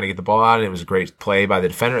was trying to get the ball out and it was a great play by the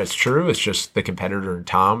defender. It's true. It's just the competitor,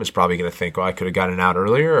 Tom, is probably going to think, oh, I could have gotten out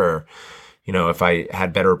earlier. Or, if I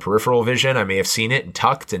had better peripheral vision, I may have seen it and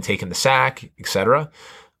tucked and taken the sack, etc.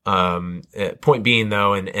 Point being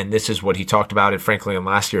though, and this is what he talked about, and frankly, in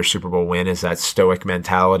last year's Super Bowl win, is that stoic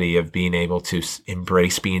mentality of being able to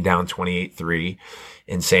embrace being down 28-3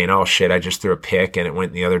 and saying, oh shit, I just threw a pick and it went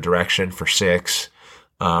in the other direction for 6.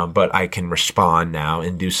 But I can respond now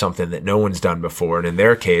and do something that no one's done before. And in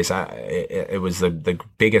their case, it was the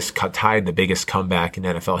biggest comeback in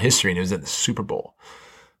NFL history, and it was in the Super Bowl.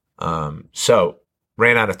 So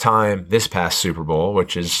ran out of time this past Super Bowl,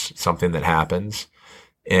 which is something that happens.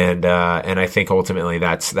 And I think ultimately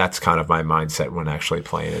that's kind of my mindset when actually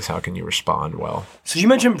playing is how can you respond well. So you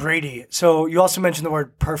mentioned Brady. So you also mentioned the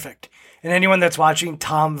word perfect. And anyone that's watching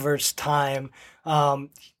Tom versus Time,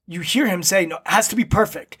 you hear him say, no, it has to be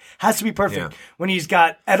perfect. Has to be perfect. Yeah. When he's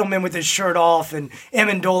got Edelman with his shirt off and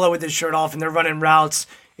Amendola with his shirt off and they're running routes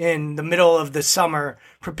in the middle of the summer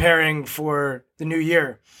preparing for the new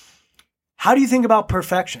year. How do you think about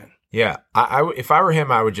perfection? Yeah. If I were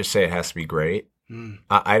him, I would just say it has to be great.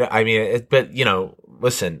 I mean, but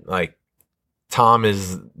listen, like Tom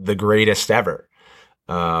is the greatest ever.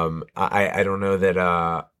 I don't know that,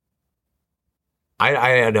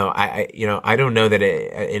 I don't know. I don't know that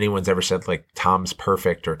anyone's ever said like Tom's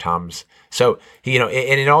perfect or Tom's. So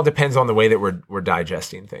and it all depends on the way that we're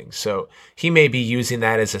digesting things. So he may be using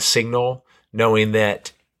that as a signal, knowing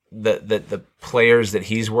that the players that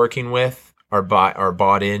he's working with are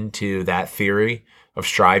bought into that theory of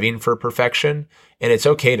striving for perfection. And it's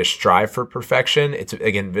okay to strive for perfection. It's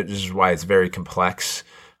again, this is why it's very complex.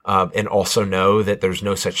 And also know that there's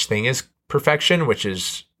no such thing as perfection, which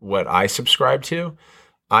is what I subscribe to.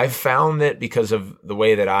 I've found that because of the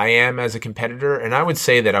way that I am as a competitor, and I would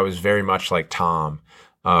say that I was very much like Tom,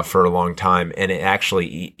 for a long time, and it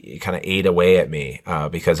actually kind of ate away at me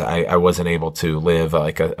because I wasn't able to live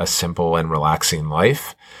like a simple and relaxing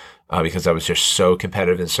life because I was just so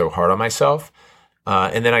competitive and so hard on myself.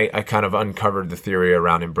 And then I kind of uncovered the theory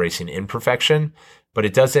around embracing imperfection, but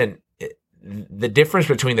the difference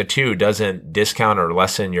between the two doesn't discount or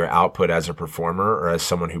lessen your output as a performer or as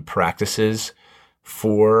someone who practices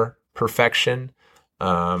for perfection.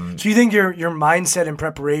 So you think your mindset and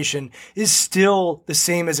preparation is still the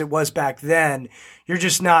same as it was back then? You're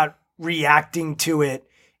just not reacting to it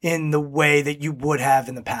in the way that you would have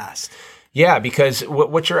in the past. Yeah, because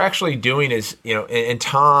what you're actually doing is, and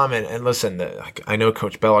Tom, and listen, I know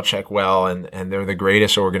Coach Belichick well, and they're the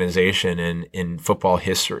greatest organization in football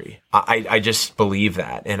history. I just believe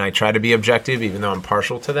that, and I try to be objective, even though I'm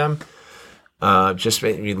partial to them. Just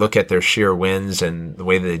when you look at their sheer wins and the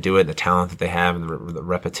way that they do it, and the talent that they have, and the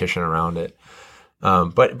repetition around it.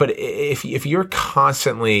 But if you're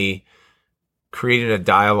constantly creating a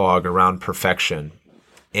dialogue around perfection,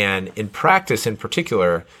 and in practice in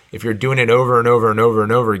particular, if you're doing it over and over and over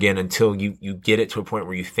and over again until you get it to a point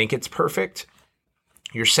where you think it's perfect,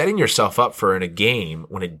 you're setting yourself up for in a game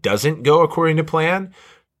when it doesn't go according to plan,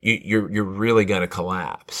 you're really going to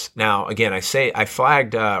collapse. Now, again, I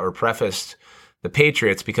flagged or prefaced the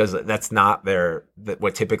Patriots because that's not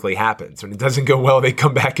what typically happens. When it doesn't go well, they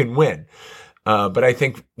come back and win. But I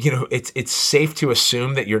think, it's safe to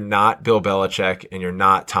assume that you're not Bill Belichick and you're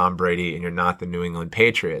not Tom Brady and you're not the New England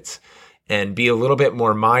Patriots, and be a little bit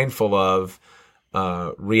more mindful of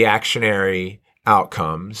reactionary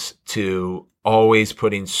outcomes to always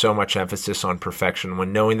putting so much emphasis on perfection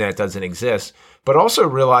when knowing that it doesn't exist, but also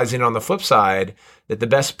realizing on the flip side that the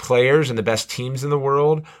best players and the best teams in the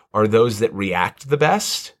world are those that react the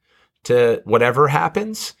best to whatever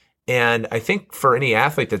happens. And I think for any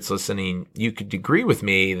athlete that's listening, you could agree with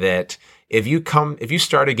me that if you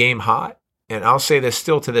start a game hot, and I'll say this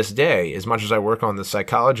still to this day, as much as I work on the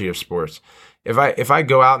psychology of sports, if I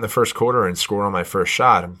go out in the first quarter and score on my first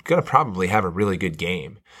shot, I'm going to probably have a really good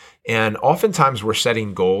game. And oftentimes we're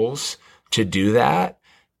setting goals to do that,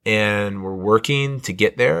 and we're working to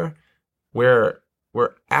get there, where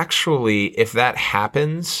we're actually, if that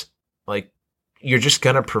happens, like, you're just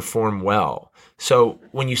going to perform well. So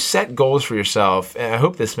when you set goals for yourself, and I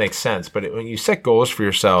hope this makes sense, but when you set goals for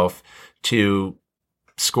yourself to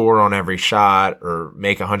score on every shot or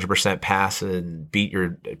make 100% pass and beat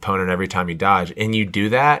your opponent every time you dodge, and you do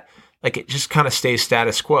that, like, it just kind of stays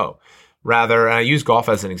status quo. Rather, and I use golf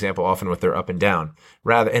as an example often with their up and down.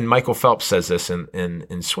 Rather, and Michael Phelps says this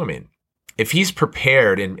in swimming. If he's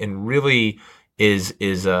prepared and really is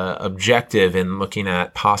objective in looking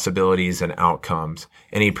at possibilities and outcomes,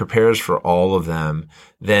 and he prepares for all of them,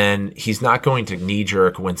 then he's not going to knee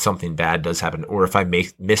jerk when something bad does happen. Or if I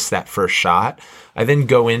miss that first shot, I then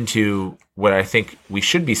go into what I think we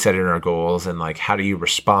should be setting our goals, and like, how do you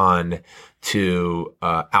respond to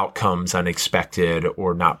outcomes unexpected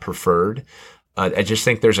or not preferred? I just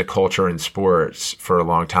think there's a culture in sports for a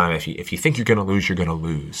long time. If you think you're going to lose, you're going to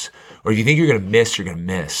lose. Or if you think you're going to miss, you're going to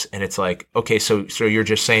miss. And it's like, okay, so you're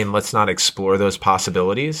just saying, let's not explore those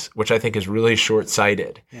possibilities, which I think is really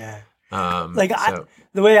short-sighted. Yeah. The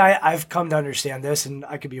way I've come to understand this, and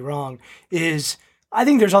I could be wrong, is I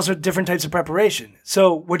think there's also different types of preparation.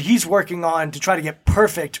 So what he's working on to try to get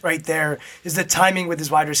perfect right there is the timing with his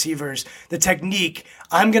wide receivers, the technique.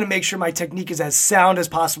 I'm going to make sure my technique is as sound as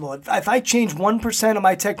possible. If I change 1% of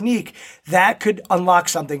my technique, that could unlock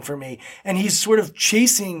something for me. And he's sort of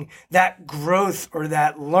chasing that growth or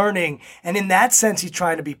that learning. And in that sense, he's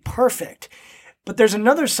trying to be perfect. But there's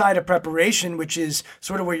another side of preparation, which is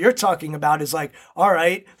sort of what you're talking about, is like, all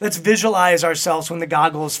right, let's visualize ourselves when the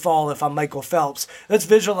goggles fall if I'm Michael Phelps. Let's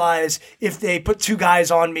visualize if they put two guys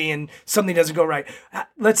on me and something doesn't go right.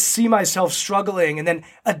 Let's see myself struggling and then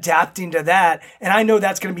adapting to that. And I know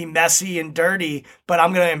that's going to be messy and dirty, but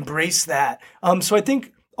I'm going to embrace that. So I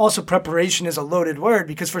think also preparation is a loaded word,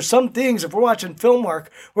 because for some things, if we're watching film work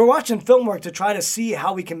to try to see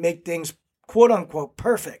how we can make things quote unquote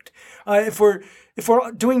perfect. If we're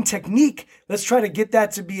doing technique, let's try to get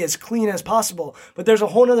that to be as clean as possible. But there's a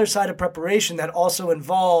whole other side of preparation that also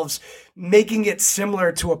involves making it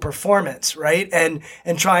similar to a performance, right? And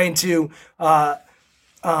trying to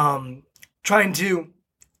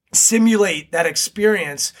simulate that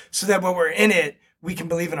experience so that when we're in it, we can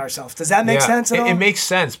believe in ourselves. Does that make sense at all? It makes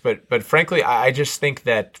sense, but frankly, I just think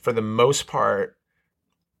that for the most part,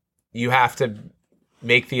 you have to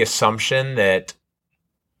make the assumption that,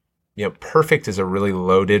 perfect is a really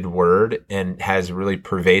loaded word and has really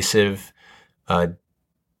pervasive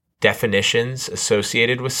definitions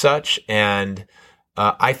associated with such. And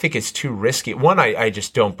I think it's too risky. One, I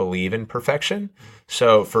just don't believe in perfection.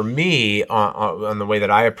 So for me, on the way that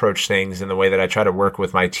I approach things and the way that I try to work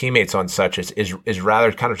with my teammates on such is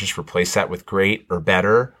rather kind of just replace that with great or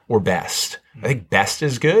better or best. I think best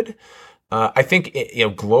is good. I think,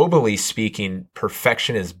 globally speaking,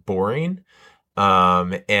 perfection is boring.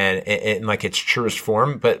 And like its truest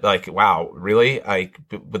form, but like, wow, really?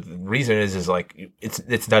 But the reason is like,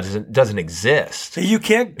 it doesn't exist. So you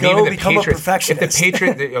can't go become a perfectionist. If the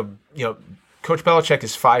Patriot, Coach Belichick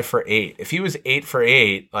is 5 for 8. If he was 8 for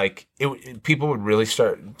 8, like people would really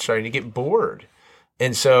starting to get bored.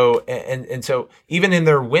 And so, and so even in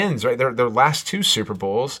their wins, right, their last 2 Super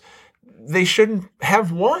Bowls, they shouldn't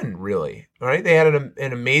have won, really, right? They had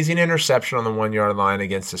an amazing interception on the 1-yard line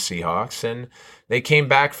against the Seahawks, and they came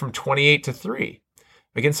back from 28-3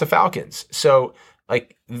 against the Falcons. So,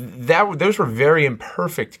 like those were very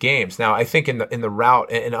imperfect games. Now, I think in the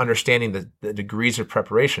route and understanding the degrees of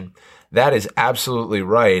preparation, that is absolutely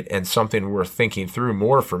right and something worth thinking through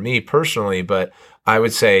more for me personally. But I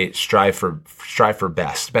would say strive for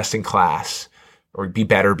best in class, or be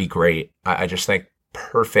better, be great. I just think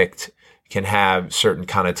perfect can have certain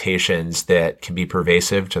connotations that can be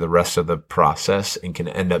pervasive to the rest of the process and can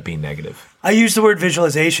end up being negative. I use the word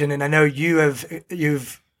visualization, and I know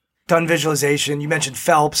you've done visualization. You mentioned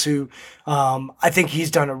Phelps, who I think he's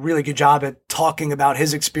done a really good job at talking about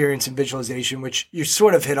his experience in visualization, which you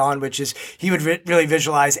sort of hit on, which is he would really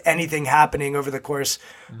visualize anything happening over the course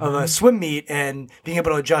of a swim meet and being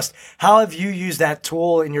able to adjust. How have you used that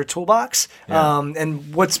tool in your toolbox? Yeah.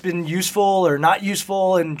 And what's been useful or not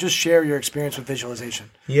useful, and just share your experience with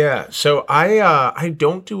visualization. Yeah. So I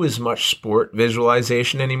don't do as much sport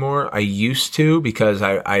visualization anymore. I used to, because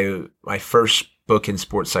my first book in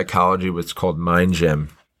sports psychology was called Mind Gym.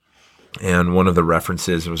 And one of the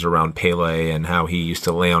references was around Pele and how he used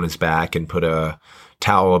to lay on his back and put a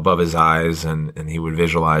towel above his eyes, and he would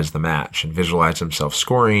visualize the match and visualize himself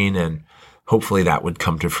scoring, and hopefully that would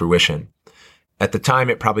come to fruition. At the time,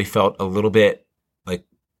 it probably felt a little bit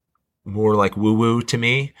more like woo-woo to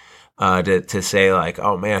me, to say like,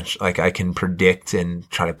 oh man, like I can predict and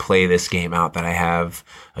try to play this game out that I have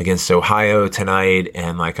against Ohio tonight,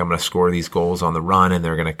 and like I'm going to score these goals on the run and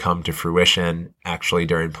they're going to come to fruition actually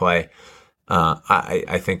during play.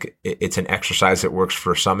 I think it's an exercise that works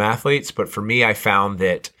for some athletes, but for me, I found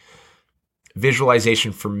that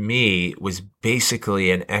visualization for me was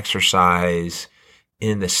basically an exercise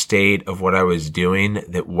in the state of what I was doing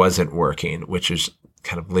that wasn't working, which is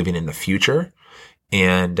kind of living in the future.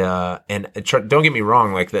 And don't get me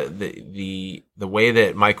wrong, like the way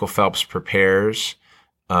that Michael Phelps prepares,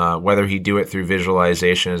 whether he do it through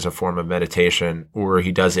visualization as a form of meditation or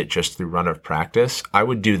he does it just through run of practice, I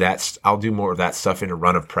would do that. I'll do more of that stuff in a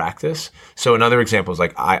run of practice. So another example is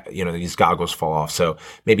like these goggles fall off. So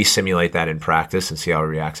maybe simulate that in practice and see how he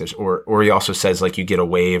reacts. Or he also says like you get a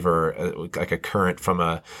wave or like a current from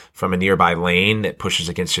a nearby lane that pushes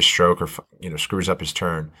against his stroke or screws up his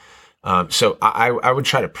turn. So I would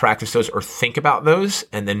try to practice those or think about those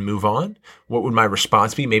and then move on. What would my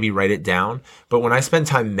response be? Maybe write it down. But when I spend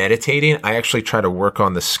time meditating, I actually try to work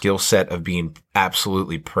on the skill set of being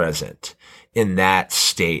absolutely present in that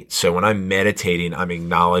state. So when I'm meditating, I'm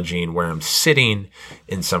acknowledging where I'm sitting,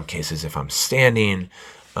 in some cases if I'm standing,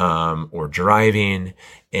 or driving.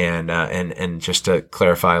 And just to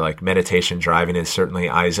clarify, like meditation driving is certainly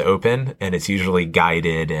eyes open and it's usually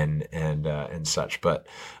guided and such. But,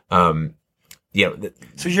 so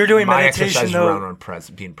you're doing meditation though,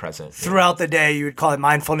 around being present throughout the day. You would call it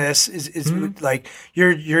mindfulness. Is like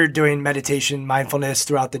you're doing meditation, mindfulness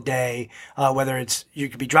throughout the day. Whether it's you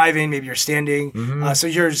could be driving, maybe you're standing. So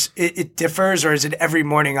yours it differs, or is it every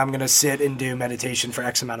morning I'm going to sit and do meditation for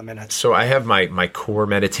X amount of minutes? So I have my core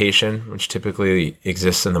meditation, which typically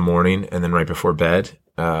exists in the morning and then right before bed.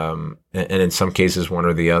 And in some cases one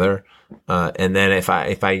or the other. And then if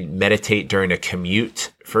I meditate during a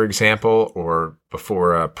commute, for example, or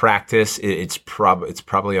before a practice, it's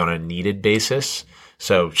probably on a needed basis.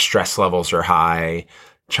 So stress levels are high,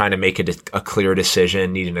 trying to make a clear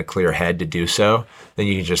decision, needing a clear head to do so. Then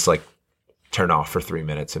you can just like turn off for 3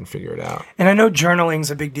 minutes and figure it out. And I know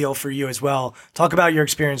journaling's a big deal for you as well. Talk about your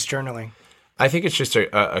experience journaling. I think it's just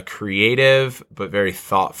a creative but very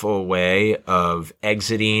thoughtful way of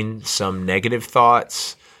exiting some negative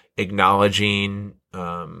thoughts, acknowledging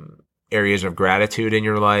areas of gratitude in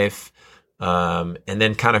your life, and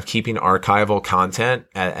then kind of keeping archival content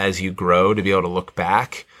as you grow to be able to look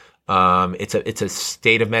back. It's a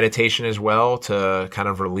state of meditation as well to kind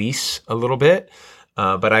of release a little bit.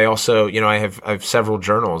 But I also, I have several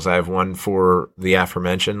journals. I have one for the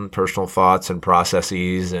aforementioned personal thoughts and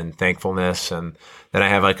processes and thankfulness. And then I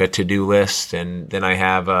have like a to-do list. And then I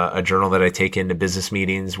have a journal that I take into business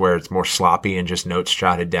meetings where it's more sloppy and just notes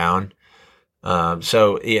jotted down.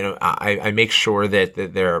 So, I make sure that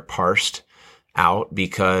they're parsed out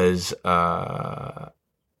because, I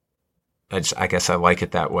guess I like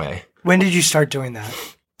it that way. When did you start doing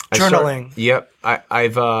that? Journaling. Yep.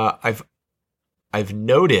 I've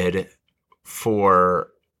noted for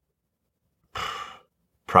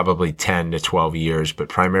probably 10 to 12 years, but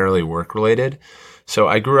primarily work related. So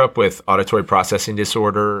I grew up with auditory processing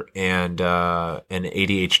disorder and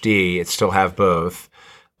ADHD. I still have both.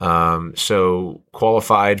 So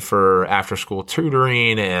qualified for after school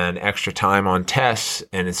tutoring and extra time on tests,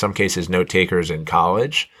 and in some cases note takers in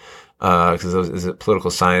college. Because I was a political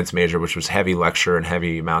science major, which was heavy lecture and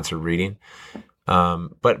heavy amounts of reading.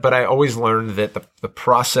 But I always learned that the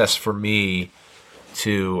process for me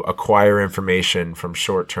to acquire information from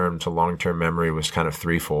short-term to long-term memory was kind of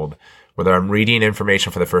threefold. Whether I'm reading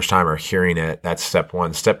information for the first time or hearing it, that's step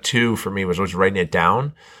one. Step two for me was always writing it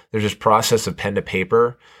down. There's this process of pen to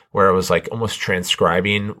paper where I was like almost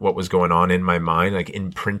transcribing what was going on in my mind, like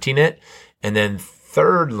imprinting it. And then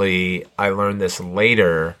thirdly, I learned this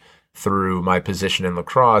later through my position in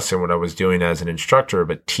lacrosse and what I was doing as an instructor,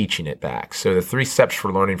 but teaching it back. So the 3 steps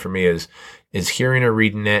for learning for me is hearing or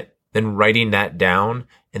reading it, then writing that down,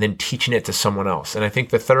 and then teaching it to someone else. And I think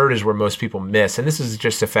the third is where most people miss. And this is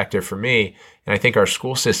just effective for me. And I think our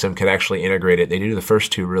school system could actually integrate it. They do the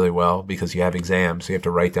first 2 really well because you have exams, so you have to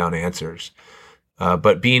write down answers.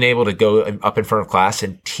 But being able to go up in front of class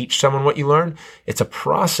and teach someone what you learn, it's a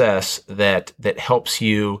process that helps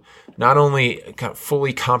you not only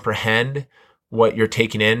fully comprehend what you're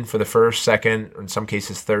taking in for the first, second, or in some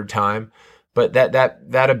cases third time, but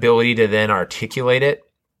that ability to then articulate it.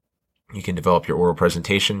 You can develop your oral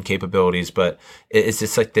presentation capabilities, but it's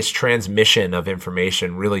just like this transmission of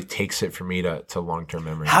information really takes it for me to long-term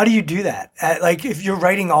memory. How do you do that? Like if you're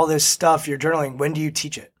writing all this stuff, you're journaling, when do you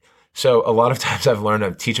teach it? So a lot of times I've learned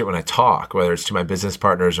to teach it when I talk, whether it's to my business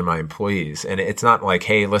partners or my employees. And it's not like,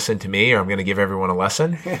 hey, listen to me or I'm going to give everyone a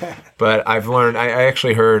lesson. But I've learned, I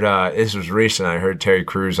actually heard, this was recent, I heard Terry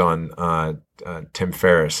Crews on Tim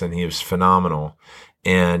Ferriss, and he was phenomenal.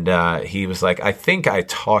 And he was like, I think I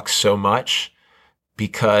talk so much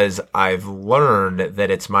because I've learned that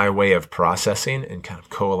it's my way of processing and kind of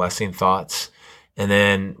coalescing thoughts. And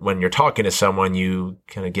then when you're talking to someone, you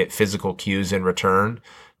kind of get physical cues in return,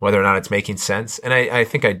 whether or not it's making sense. And I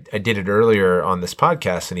think I did it earlier on this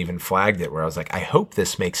podcast and even flagged it where I was like, I hope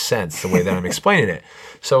this makes sense the way that I'm explaining it.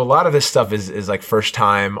 So a lot of this stuff is like first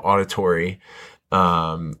time auditory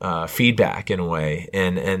feedback in a way.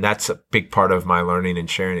 And that's a big part of my learning and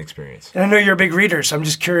sharing experience. And I know you're a big reader, so I'm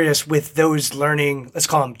just curious with those learning, let's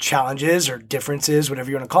call them challenges or differences, whatever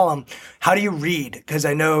you want to call them. How do you read? Because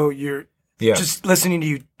I know you're just listening to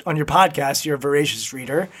you on your podcast, you're a voracious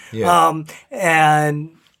reader. Yeah.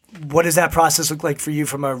 And what does that process look like for you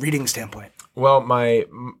from a reading standpoint? Well, my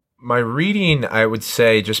reading, I would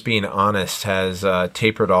say, just being honest, has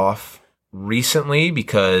tapered off recently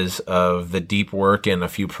because of the deep work and a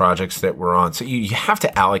few projects that we're on. So you have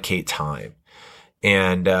to allocate time.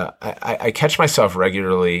 And I catch myself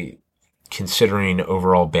regularly considering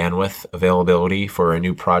overall bandwidth availability for a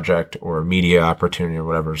new project or a media opportunity or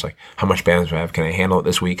whatever. It's like, how much bandwidth do I have? Can I handle it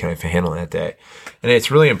this week? Can I handle it that day? And it's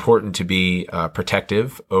really important to be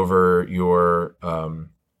protective over your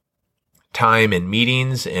time in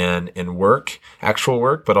meetings and work, actual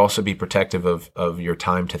work, but also be protective of your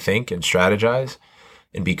time to think and strategize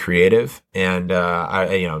and be creative. And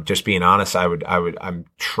just being honest, I'm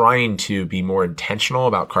trying to be more intentional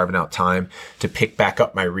about carving out time to pick back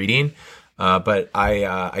up my reading. But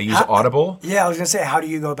I use Audible. Yeah, I was going to say, how do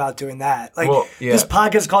you go about doing that? This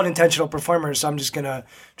podcast is called Intentional Performers, so I'm just going to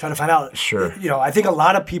try to find out. Sure. I think a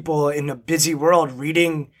lot of people in a busy world,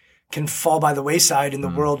 reading can fall by the wayside in the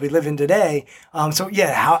world we live in today.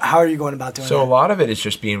 How are you going about doing that? So a lot of it is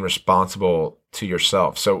just being responsible to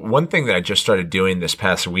yourself. So one thing that I just started doing this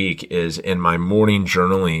past week is in my morning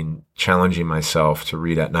journaling, challenging myself to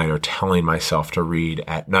read at night or telling myself to read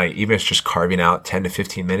at night, even if it's just carving out 10 to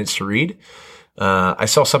 15 minutes to read. I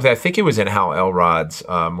saw something, I think it was in Hal Elrod's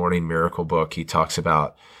Morning Miracle book. He talks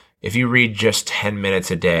about if you read just 10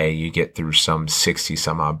 minutes a day, you get through some 60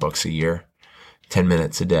 some odd books a year. 10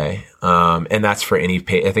 minutes a day. And that's for any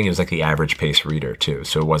pace. I think it was like the average pace reader too.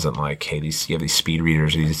 So it wasn't like, hey, you have these speed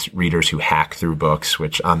readers, these readers who hack through books,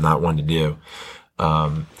 which I'm not one to do.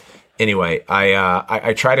 Anyway,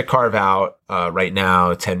 I try to carve out right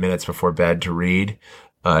now 10 minutes before bed to read.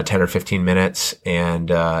 10 or 15 minutes, and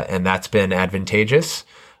that's been advantageous.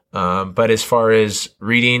 But as far as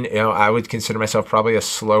reading, I would consider myself probably a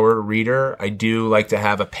slower reader. I do like to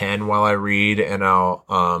have a pen while I read, and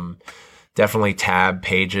I'll definitely tab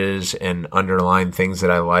pages and underline things that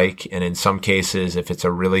I like. And in some cases, if it's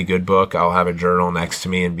a really good book, I'll have a journal next to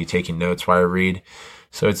me and be taking notes while I read.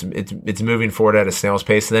 So it's moving forward at a snail's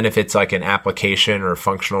pace. And then if it's like an application or a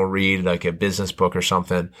functional read, like a business book or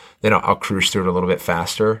something, then I'll cruise through it a little bit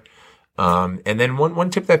faster. And then one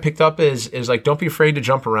tip that I picked up is like, don't be afraid to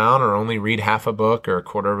jump around or only read half a book or a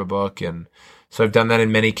quarter of a book. And so I've done that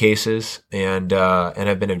in many cases, and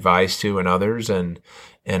I've been advised to in others. And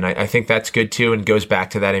I think that's good too, and goes back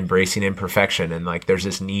to that embracing imperfection. And like, there's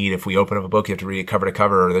this need, if we open up a book, you have to read it cover to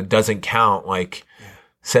cover, or that doesn't count. Like,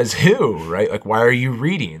 says who, right? Like, why are you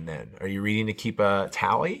reading then? Are you reading to keep a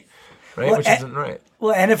tally? Right? Well, Which isn't right.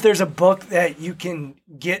 Well, and if there's a book that you can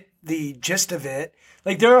get the gist of it,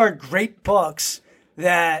 like there are great books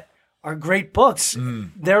that are great books.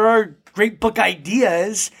 There are great book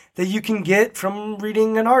ideas that you can get from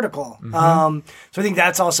reading an article. So I think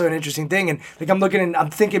that's also an interesting thing. And like I'm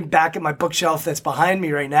thinking back at my bookshelf that's behind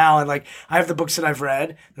me right now, and like I have the books that I've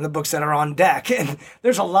read and the books that are on deck, and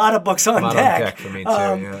there's a lot of books on deck. For me too.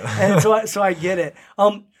 Yeah. And so I get it.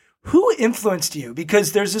 Who influenced you?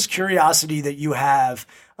 Because there's this curiosity that you have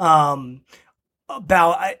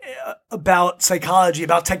about psychology,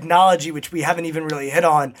 about technology, which we haven't even really hit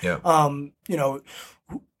on. Yeah.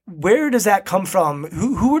 Where does that come from?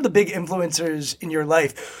 Who are the big influencers in your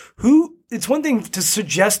life? It's one thing to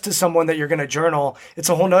suggest to someone that you're going to journal. It's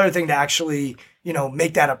a whole other thing to actually,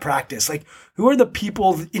 make that a practice. Like, who are the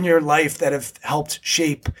people in your life that have helped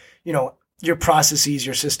shape, your processes,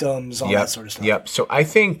 your systems, all that sort of stuff? Yep. So I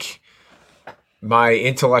think my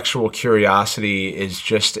intellectual curiosity is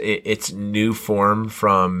just its new form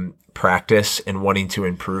from practice and wanting to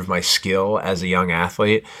improve my skill as a young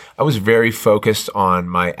athlete. I was very focused on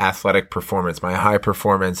my athletic performance, my high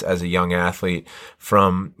performance as a young athlete,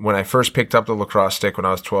 from when I first picked up the lacrosse stick when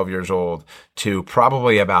I was 12 years old to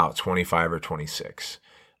probably about 25 or 26.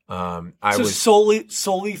 I was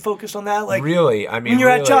solely focused on that. Like, really, I mean, when you're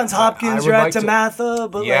really, at Johns Hopkins, you're at DeMatha,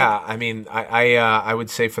 but yeah, I mean, I would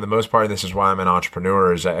say for the most part, this is why I'm an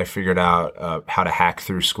entrepreneur. Is I figured out how to hack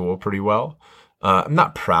through school pretty well. I'm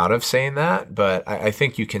not proud of saying that, but I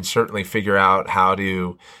think you can certainly figure out how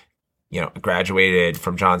to, graduated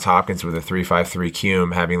from Johns Hopkins with a 3.53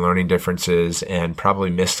 cum, having learning differences, and probably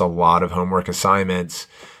missed a lot of homework assignments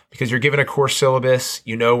because you're given a course syllabus,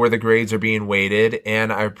 where the grades are being weighted,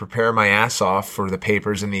 and I prepare my ass off for the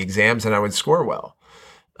papers and the exams, and I would score well.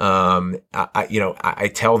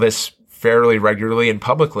 I tell this fairly regularly and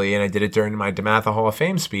publicly, and I did it during my DeMatha Hall of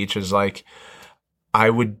Fame speech, is like, I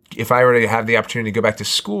would, if I were to have the opportunity to go back to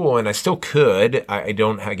school, and I still could, I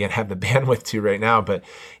don't, again, have the bandwidth to right now, but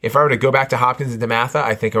if I were to go back to Hopkins and DeMatha,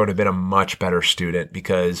 I think I would have been a much better student,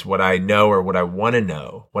 because what I know or what I want to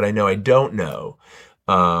know, what I know I don't know,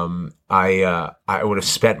 I would have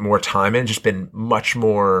spent more time and just been much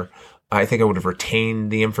more, I think I would have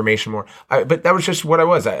retained the information more. But that was just what I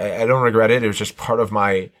was. I don't regret it. It was just part of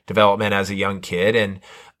my development as a young kid. And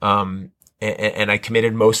I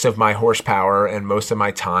committed most of my horsepower and most of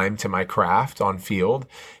my time to my craft on field.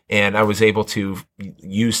 And I was able to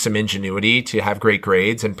use some ingenuity to have great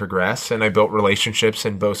grades and progress. And I built relationships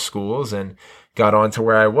in both schools and got on to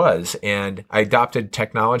where I was. And I adopted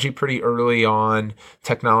technology pretty early on,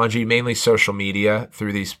 mainly social media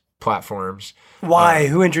through these platforms. Why?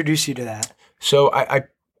 Who introduced you to that? So I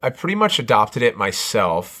pretty much adopted it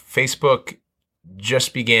myself. Facebook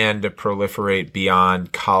just began to proliferate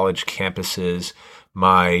beyond college campuses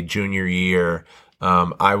my junior year.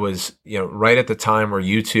 I was, right at the time where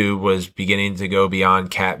YouTube was beginning to go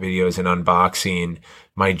beyond cat videos and unboxing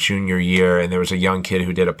my junior year. And there was a young kid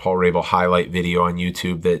who did a Paul Rabel highlight video on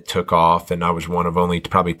YouTube that took off. And I was one of only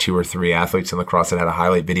probably 2 or 3 athletes in lacrosse that had a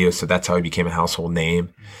highlight video. So that's how I became a household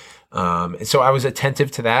name. And so I was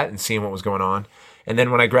attentive to that and seeing what was going on. And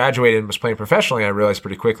then when I graduated and was playing professionally, I realized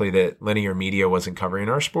pretty quickly that linear media wasn't covering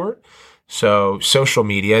our sport. So social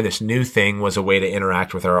media, this new thing, was a way to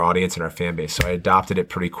interact with our audience and our fan base. So I adopted it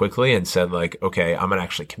pretty quickly and said, like, okay, I'm going to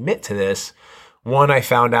actually commit to this. 1, I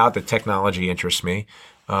found out that technology interests me.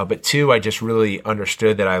 But 2, I just really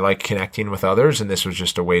understood that I like connecting with others, and this was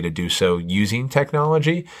just a way to do so using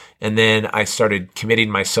technology. And then I started committing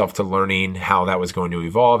myself to learning how that was going to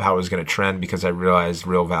evolve, how it was going to trend, because I realized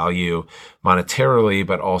real value monetarily,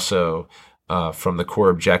 but also from the core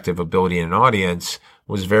objective of building an audience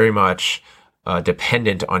was very much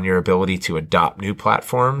dependent on your ability to adopt new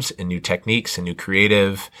platforms and new techniques and new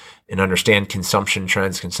creative and understand consumption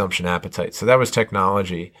trends, consumption appetite. So that was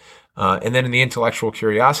technology. And then in the intellectual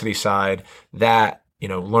curiosity side, that,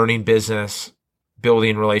 learning business,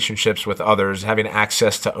 building relationships with others, having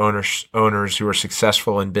access to owners who are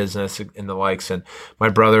successful in business and the likes. And my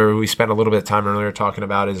brother, who we spent a little bit of time earlier talking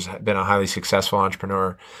about, has been a highly successful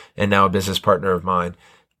entrepreneur and now a business partner of mine.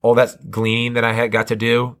 All that gleaning that I had got to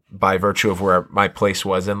do by virtue of where my place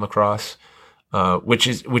was in lacrosse, which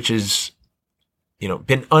is,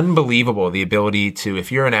 been unbelievable. The ability to,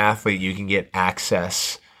 if you're an athlete, you can get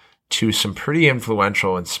access to some pretty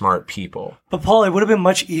influential and smart people. But Paul, it would have been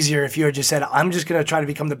much easier if you had just said, I'm just going to try to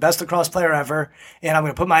become the best lacrosse player ever, and I'm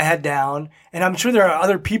going to put my head down. And I'm sure there are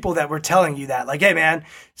other people that were telling you that, like, hey man,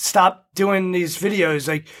 stop doing these videos.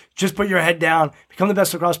 Like, just put your head down, become the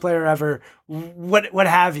best lacrosse player ever. What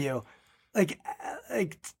have you? Like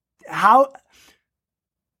how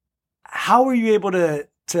were you able to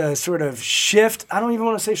sort of shift? I don't even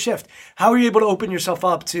want to say shift. How were you able to open yourself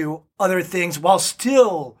up to other things while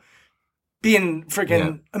still being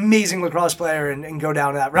freaking amazing lacrosse player and go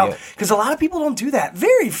down that route? Because a lot of people don't do that.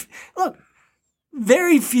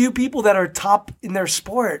 Very few people that are top in their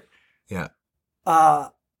sport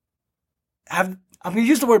have, I'm going to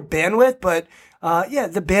use the word bandwidth, but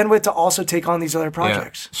the bandwidth to also take on these other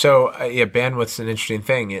projects. Yeah. So bandwidth's an interesting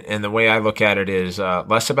thing. And the way I look at it is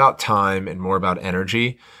less about time and more about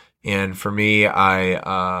energy. And for me,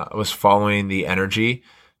 I was following the energy,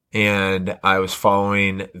 and I was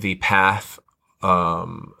following the path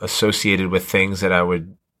associated with things that I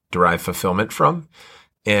would derive fulfillment from.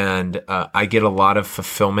 And I get a lot of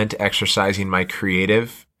fulfillment exercising my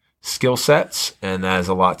creative skill sets, and that has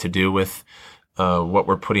a lot to do with what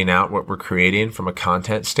we're putting out, what we're creating from a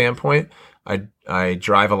content standpoint. I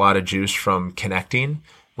drive a lot of juice from connecting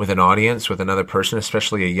with an audience, with another person,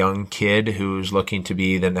 especially a young kid who's looking to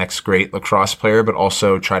be the next great lacrosse player, but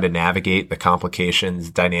also try to navigate the complications,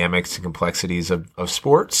 dynamics, and complexities of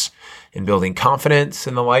sports and building confidence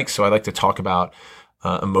and the like. So I like to talk about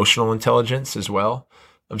emotional intelligence as well.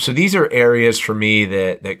 So these are areas for me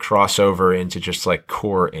that cross over into just like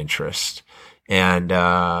core interest. And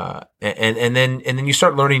then you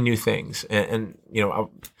start learning new things.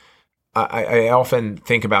 I often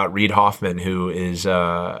think about Reid Hoffman, who is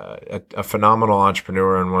a phenomenal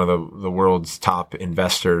entrepreneur and one of the world's top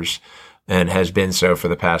investors, and has been so for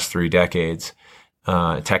the past 3 decades,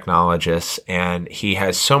 technologist. And he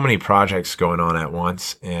has so many projects going on at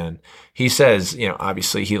once. And he says,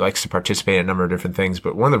 obviously he likes to participate in a number of different things,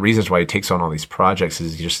 but one of the reasons why he takes on all these projects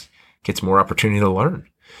is he just gets more opportunity to learn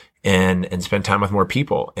and spend time with more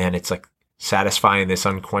people. And it's like satisfying this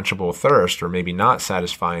unquenchable thirst, or maybe not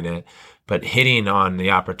satisfying it, but hitting on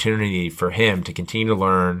the opportunity for him to continue to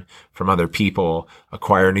learn from other people,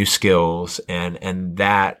 acquire new skills. And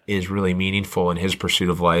that is really meaningful in his pursuit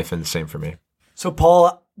of life, and the same for me. So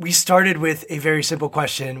Paul, we started with a very simple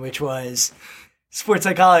question, which was sports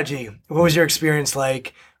psychology. What was your experience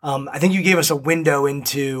like? I think you gave us a window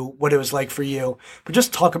into what it was like for you, but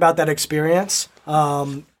just talk about that experience,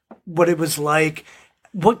 what it was like.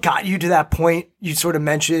 What got you to that point? You sort of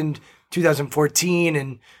mentioned 2014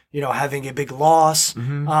 and, having a big loss.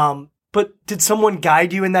 Mm-hmm. But did someone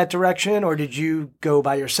guide you in that direction, or did you go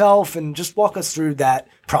by yourself? And just walk us through that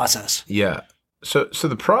process. Yeah. So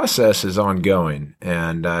the process is ongoing,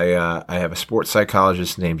 and I have a sports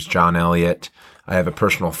psychologist named John Elliott. I have a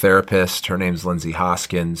personal therapist. Her name's Lindsay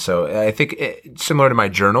Hoskins. So I think similar to my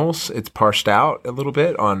journals, it's parsed out a little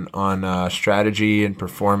bit on strategy and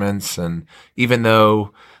performance. And even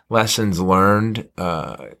though lessons learned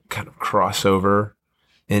kind of cross over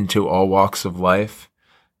into all walks of life,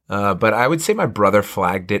 but I would say my brother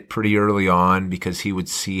flagged it pretty early on because he would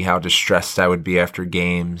see how distressed I would be after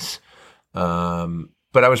games.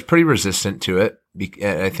 But I was pretty resistant to it.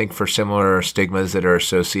 I think for similar stigmas that are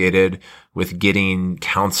associated with getting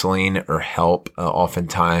counseling or help,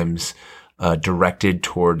 oftentimes directed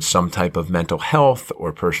towards some type of mental health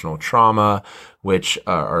or personal trauma, which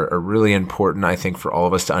are really important, I think, for all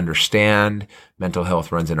of us to understand. Mental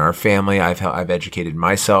health runs in our family. I've educated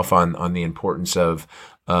myself on the importance of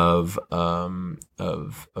not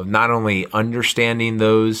only understanding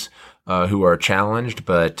those who are challenged,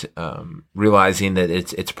 but realizing that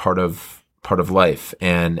it's part of life,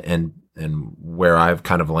 and where I've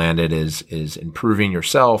kind of landed is improving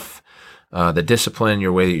yourself, the discipline,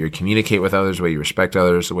 your way that you communicate with others, the way you respect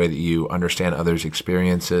others, the way that you understand others'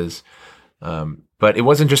 experiences. But it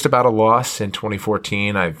wasn't just about a loss in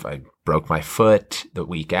 2014. I broke my foot the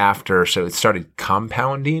week after, so it started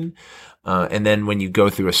compounding. And then when you go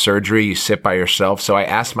through a surgery, you sit by yourself. So I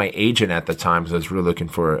asked my agent at the time, because I was really looking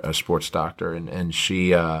for a sports doctor, and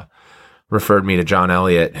she referred me to John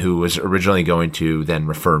Elliott, who was originally going to then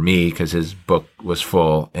refer me because his book was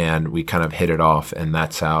full, and we kind of hit it off, and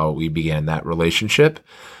that's how we began that relationship.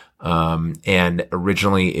 And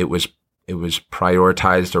originally it was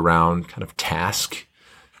prioritized around kind of task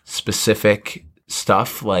specific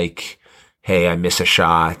stuff, like, hey, I miss a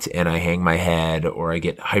shot and I hang my head, or I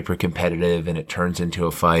get hyper competitive and it turns into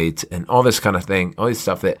a fight, and all this kind of thing, all these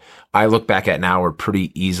stuff that I look back at now are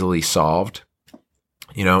pretty easily solved,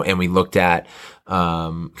 and we looked at,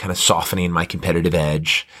 kind of softening my competitive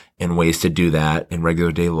edge and ways to do that in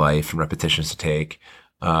regular day life and repetitions to take.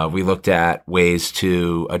 We looked at ways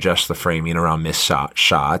to adjust the framing around missed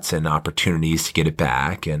shots and opportunities to get it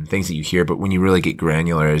back and things that you hear. But when you really get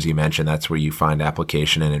granular, as you mentioned, that's where you find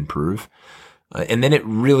application and improve. And then it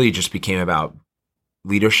really just became about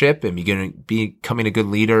leadership and becoming a good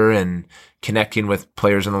leader and connecting with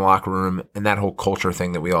players in the locker room and that whole culture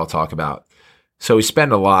thing that we all talk about. So we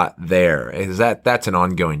spend a lot there. That's an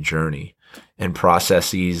ongoing journey and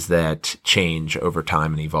processes that change over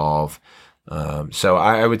time and evolve. So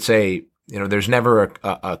I would say, there's never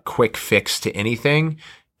a quick fix to anything,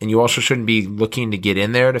 and you also shouldn't be looking to get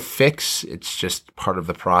in there to fix. It's just part of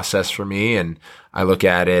the process for me, and I look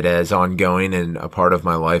at it as ongoing and a part of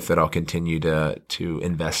my life that I'll continue to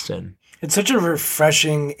invest in. It's such a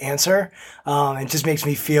refreshing answer. It just makes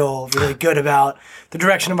me feel really good about the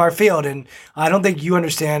direction of our field. And I don't think you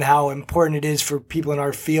understand how important it is for people in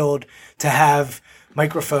our field to have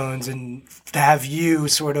microphones and to have you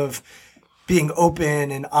sort of being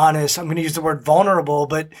open and honest. I'm going to use the word vulnerable,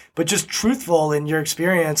 but just truthful in your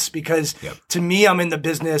experience, because to me, I'm in the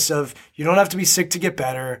business of, you don't have to be sick to get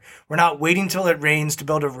better. We're not waiting till it rains to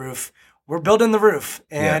build a roof. We're building the roof,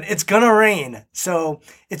 and it's going to rain. So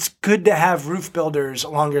it's good to have roof builders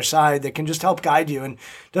along your side that can just help guide you. And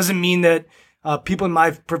doesn't mean that people in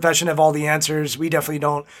my profession have all the answers. We definitely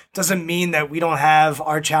don't. Doesn't mean that we don't have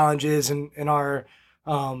our challenges and our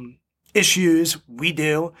issues. We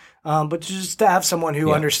do. But just to have someone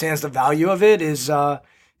who understands the value of it is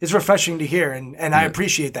refreshing to hear. And I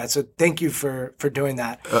appreciate that. So thank you for doing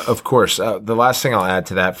that. Of course. The last thing I'll add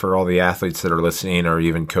to that for all the athletes that are listening, or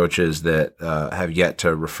even coaches that have yet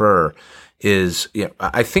to refer, is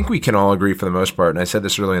I think we can all agree for the most part, and I said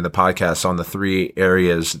this earlier in the podcast, on the three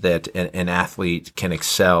areas that an athlete can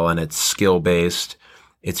excel, and it's skill-based,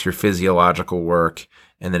 it's your physiological work,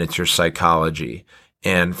 and then it's your psychology.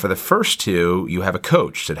 And for the first two, you have a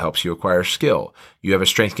coach that helps you acquire skill. You have a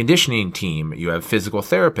strength conditioning team. You have physical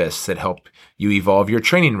therapists that help you evolve your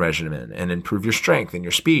training regimen and improve your strength and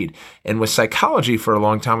your speed. And with psychology, for a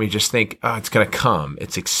long time, we just think, it's going to come.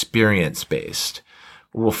 It's experience-based.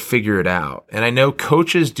 We'll figure it out. And I know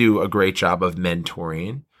coaches do a great job of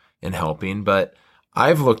mentoring and helping, but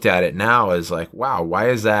I've looked at it now as like, wow, why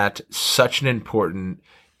is that such an important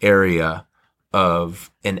area of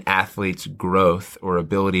an athlete's growth or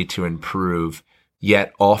ability to improve,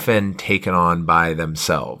 yet often taken on by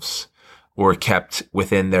themselves or kept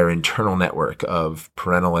within their internal network of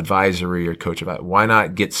parental advisory or coach advisory? Why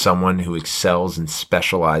not get someone who excels and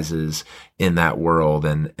specializes in that world?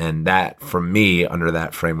 And that, for me, under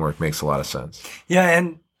that framework, makes a lot of sense. Yeah,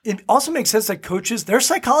 and it also makes sense that coaches, they're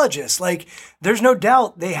psychologists. Like, there's no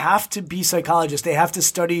doubt they have to be psychologists. They have to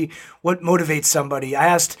study what motivates somebody. I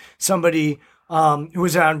asked somebody who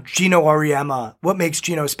was around Gino Auriemma, what makes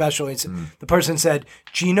Gino special? The person said,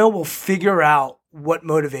 Gino will figure out what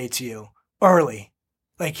motivates you early.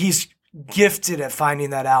 Like, he's gifted at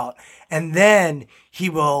finding that out. And then he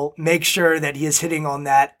will make sure that he is hitting on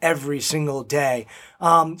that every single day.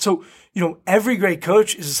 So, every great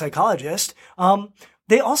coach is a psychologist.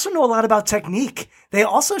 They also know a lot about technique. They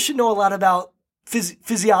also should know a lot about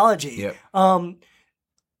physiology. Yep.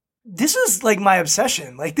 This is like my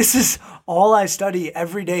obsession. Like, this is all I study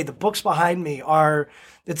every day. The books behind me are,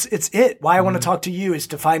 it's it. Why I want to talk to you is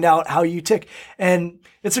to find out how you tick. And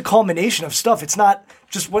it's a culmination of stuff. It's not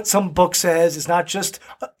just what some book says. It's not just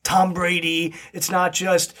Tom Brady. It's not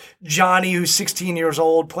just Johnny, who's 16 years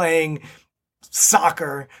old playing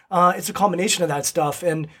soccer. It's a combination of that stuff.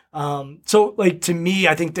 And so, like, to me,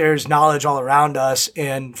 I think there's knowledge all around us,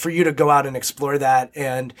 and for you to go out and explore that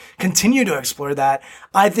and continue to explore that,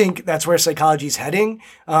 I think that's where psychology is heading.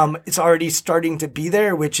 It's already starting to be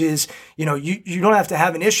there, which is, you don't have to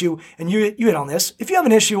have an issue. And you hit on this. If you have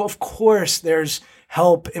an issue, of course, there's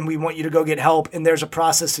help and we want you to go get help. And there's a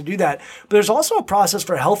process to do that. But there's also a process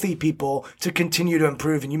for healthy people to continue to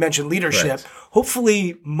improve. And you mentioned leadership. Right.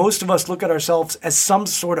 Hopefully, most of us look at ourselves as some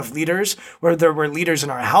sort of leaders, whether we're leaders in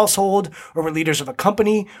our household or we're leaders of a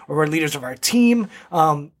company or we're leaders of our team.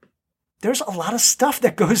 There's a lot of stuff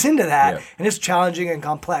that goes into that, and it's challenging and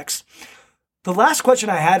complex. The last question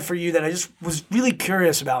I had for you that I just was really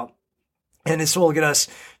curious about, and this will get us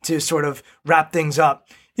to sort of wrap things up.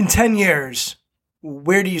 In 10 years,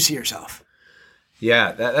 where do you see yourself?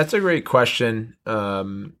 Yeah, that's a great question.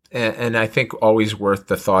 And I think always worth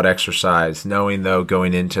the thought exercise, knowing though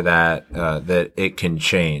going into that, that it can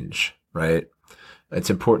change, right?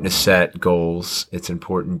 It's important to set goals. It's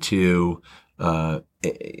important to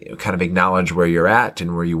kind of acknowledge where you're at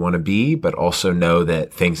and where you want to be, but also know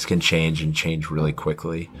that things can change and change really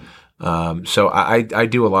quickly. So I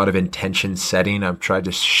do a lot of intention setting. I've tried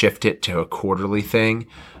to shift it to a quarterly thing,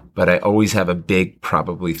 but I always have a big,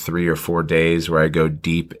 probably 3 or 4 days where I go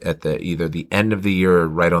deep at either the end of the year or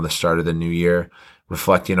right on the start of the new year,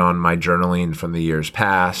 reflecting on my journaling from the years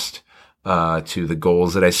past, to the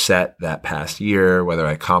goals that I set that past year, whether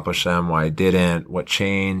I accomplished them, why I didn't, what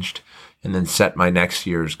changed, and then set my next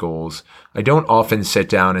year's goals. I don't often sit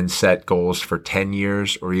down and set goals for 10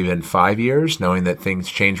 years or even 5 years, knowing that things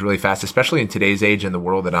change really fast, especially in today's age and the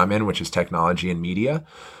world that I'm in, which is technology and media.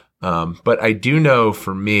 But I do know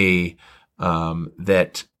for me,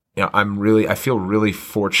 that, I feel really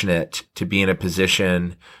fortunate to be in a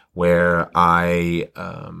position where I,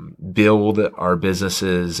 build our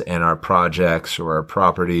businesses and our projects or our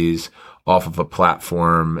properties off of a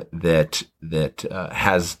platform that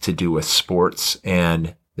has to do with sports,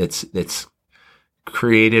 and that's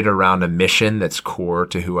created around a mission that's core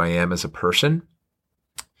to who I am as a person.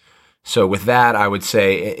 So with that, I would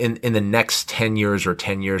say in the next 10 years or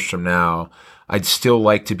 10 years from now, I'd still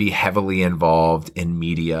like to be heavily involved in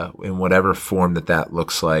media in whatever form that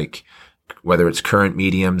looks like, whether it's current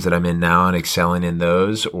mediums that I'm in now and excelling in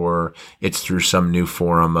those, or it's through some new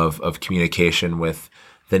forum of communication with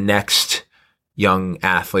the next young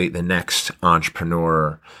athlete, the next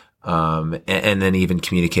entrepreneur, and then even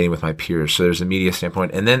communicating with my peers. So there's a media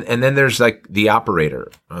standpoint. And then there's like the operator.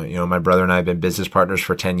 My brother and I have been business partners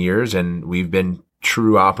for 10 years, and we've been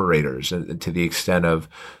true operators to the extent of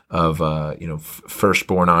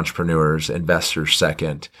firstborn entrepreneurs, investors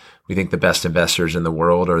second. We think the best investors in the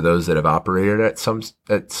world are those that have operated at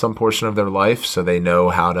some portion of their life, so they know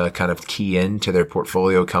how to kind of key into their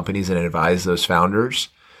portfolio companies and advise those founders.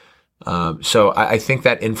 So I think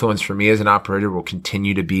that influence for me as an operator will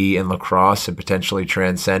continue to be in lacrosse and potentially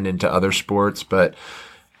transcend into other sports. But,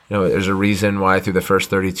 there's a reason why through the first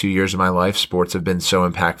 32 years of my life, sports have been so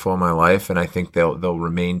impactful in my life. And I think they'll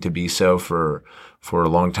remain to be so for a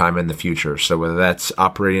long time in the future. So whether that's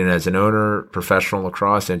operating as an owner, professional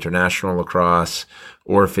lacrosse, international lacrosse,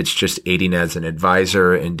 or if it's just aiding as an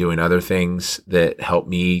advisor and doing other things that help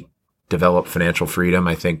me develop financial freedom,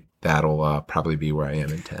 I think that'll probably be where I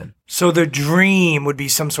am in 10. So the dream would be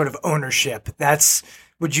some sort of ownership.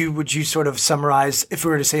 Would you sort of summarize if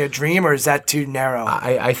we were to say a dream, or is that too narrow?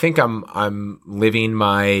 I think I'm living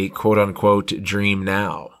my quote unquote dream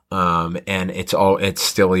now. And it's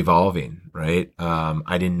still evolving, right?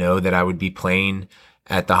 I didn't know that I would be playing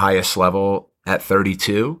at the highest level at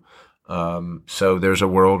 32. So there's a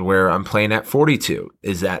world where I'm playing at 42.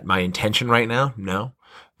 Is that my intention right now? No.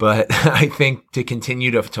 But I think to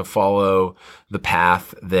continue to follow the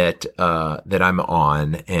path that I'm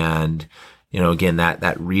on, and again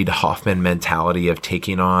that Reid Hoffman mentality of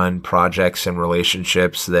taking on projects and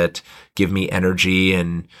relationships that give me energy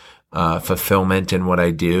and fulfillment in what I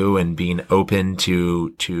do, and being open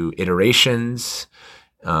to iterations,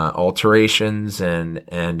 alterations,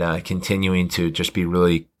 and continuing to just be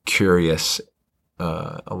really curious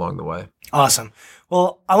along the way. Awesome.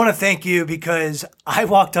 Well, I want to thank you because I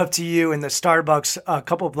walked up to you in the Starbucks a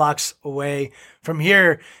couple of blocks away from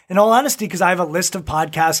here, in all honesty, because I have a list of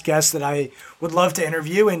podcast guests that I would love to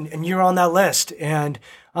interview, and you're on that list. And,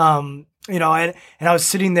 and I was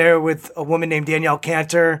sitting there with a woman named Danielle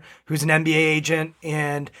Cantor, who's an MBA agent,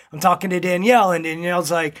 and I'm talking to Danielle, and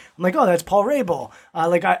Danielle's I'm like, oh, that's Paul Rabel.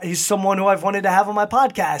 He's someone who I've wanted to have on my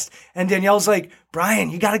podcast. And Danielle's like, Brian,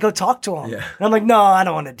 you got to go talk to him. Yeah. And I'm like, no, I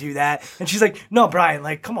don't want to do that. And she's like, no, Brian,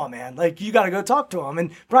 come on, man. You got to go talk to him.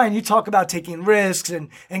 And Brian, you talk about taking risks and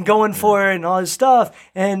going for it and all this stuff.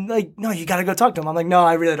 And no, you got to go talk to him. I'm like, no,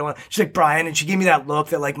 I really don't want to. She's like, Brian. And she gave me that look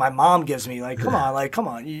that my mom gives me, come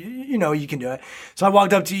on, you can do it. So I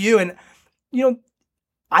walked up to you, and,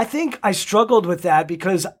 I think I struggled with that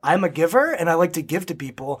because I'm a giver and I like to give to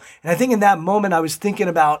people. And I think in that moment I was thinking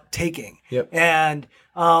about taking. Yep. And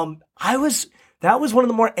I was that was one of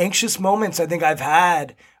the more anxious moments I think I've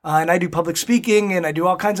had. And I do public speaking and I do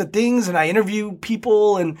all kinds of things and I interview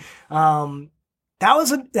people and that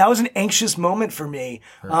was an anxious moment for me.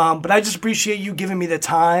 But I just appreciate you giving me the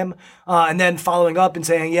time and then following up and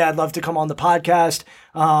saying, yeah, I'd love to come on the podcast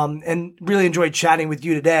and really enjoyed chatting with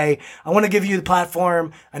you today. I want to give you the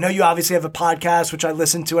platform. I know you obviously have a podcast, which I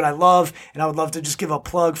listen to and I love, and I would love to just give a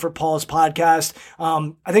plug for Paul's podcast.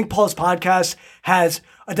 I think Paul's podcast has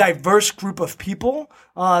a diverse group of people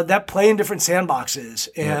that play in different sandboxes.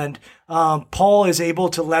 And Paul is able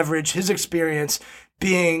to leverage his experience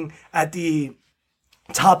being at the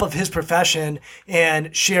top of his profession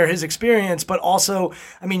and share his experience, but also,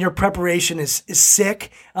 I mean, your preparation is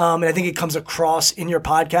sick. And I think it comes across in your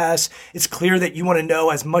podcast. It's clear that you want to know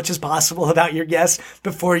as much as possible about your guests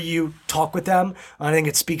before you talk with them. I think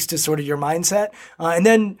it speaks to sort of your mindset. And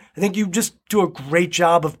then I think you just do a great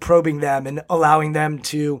job of probing them and allowing them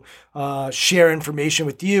to share information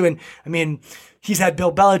with you. And I mean, he's had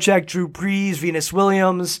Bill Belichick, Drew Brees, Venus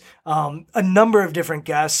Williams, a number of different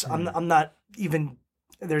guests. I'm not even,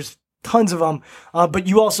 there's tons of them, but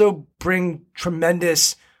you also bring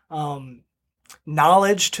tremendous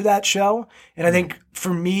knowledge to that show. And I think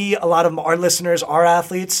for me, a lot of our listeners are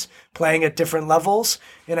athletes playing at different levels,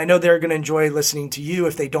 and I know they're going to enjoy listening to you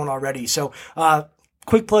if they don't already. So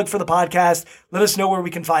quick plug for the podcast. Let us know where we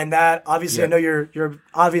can find that. Obviously, I know you're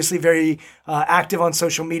obviously very active on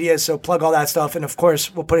social media, so plug all that stuff. And of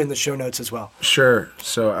course, we'll put it in the show notes as well. Sure.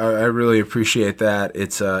 So I really appreciate that.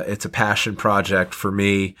 It's a passion project for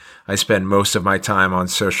me. I spend most of my time on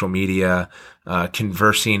social media,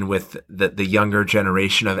 conversing with the younger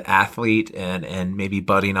generation of athlete and maybe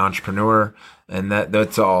budding entrepreneur. And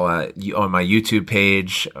that's all on my YouTube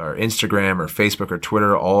page or Instagram or Facebook or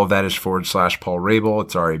Twitter. All of that is /Paul Rabel.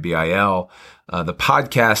 It's RABIL. The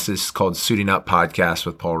podcast is called Suiting Up Podcast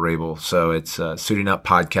with Paul Rabel. So it's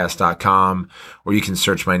suitinguppodcast.com, or you can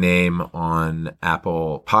search my name on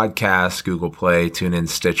Apple Podcasts, Google Play, TuneIn,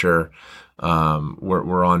 Stitcher.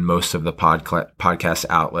 We're on most of the podcast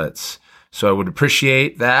outlets. So I would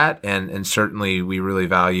appreciate that, and certainly we really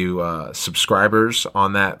value subscribers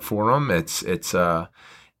on that forum. It's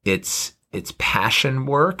passion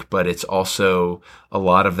work, but it's also a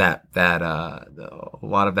lot of that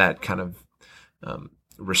kind of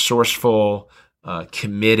resourceful,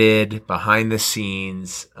 committed, behind the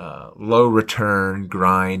scenes, low return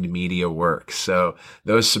grind media work. So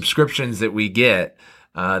those subscriptions that we get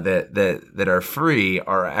that are free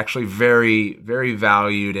are actually very, very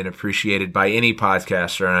valued and appreciated by any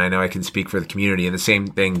podcaster. And I know I can speak for the community, and the same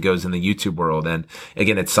thing goes in the YouTube world. And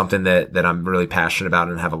again, it's something that I'm really passionate about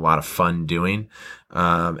and have a lot of fun doing.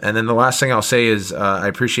 And then the last thing I'll say is, I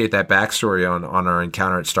appreciate that backstory on our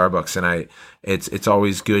encounter at Starbucks. And it's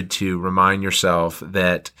always good to remind yourself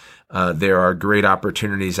that there are great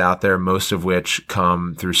opportunities out there, most of which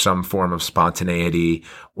come through some form of spontaneity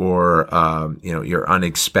or, you're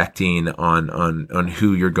unexpecting on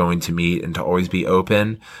who you're going to meet, and to always be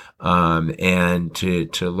open, and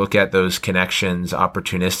to look at those connections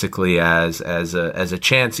opportunistically as a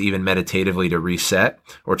chance, even meditatively, to reset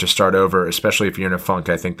or to start over, especially if you're in a funk.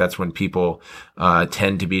 I think that's when people,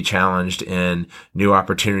 tend to be challenged in new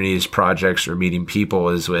opportunities, projects, or meeting people,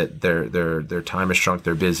 is with their time is shrunk,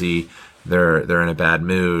 they're busy, they're in a bad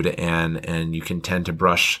mood, and you can tend to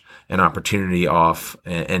brush an opportunity off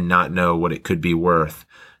and not know what it could be worth.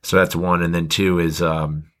 So that's one. And then two is,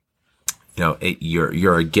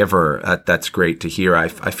 you're a giver. That's great to hear. I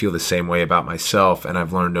feel the same way about myself, and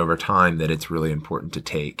I've learned over time that it's really important to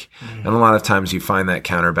take. Mm-hmm. And a lot of times you find that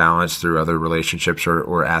counterbalance through other relationships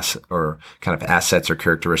or kind of assets or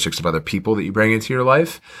characteristics of other people that you bring into your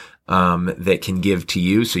life, that can give to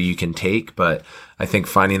you so you can take. But I think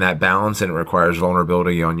finding that balance, and it requires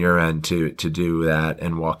vulnerability on your end to do that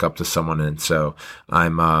and walk up to someone. And so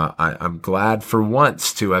I'm glad for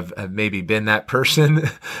once to have maybe been that person,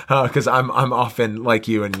 because I'm often like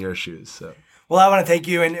you in your shoes. So. Well, I want to thank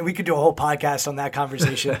you, and we could do a whole podcast on that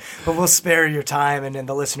conversation, but we'll spare your time and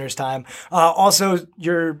the listeners' time. Also,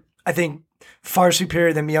 you're, I think, far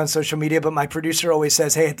superior than me on social media, but my producer always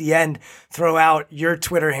says, hey, at the end, throw out your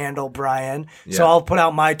Twitter handle, Brian. Yeah. So I'll put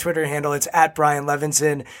out my Twitter handle. It's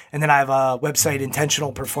 @BrianLevinson. And then I have a website,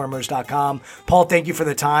 intentionalperformers.com. Paul, thank you for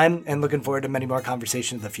the time, and looking forward to many more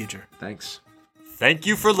conversations in the future. Thanks. Thank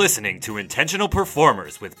you for listening to Intentional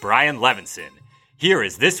Performers with Brian Levinson. Here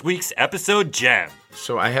is this week's episode gem.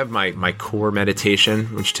 So I have my core meditation,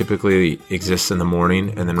 which typically exists in the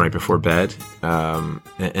morning and then right before bed, and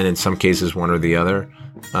in some cases one or the other.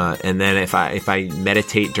 And then if I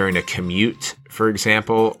meditate during a commute, for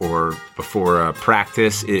example, or before a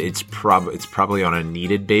practice, it's probably on a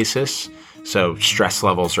needed basis. So stress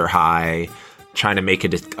levels are high, trying to make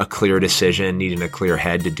a clear decision, needing a clear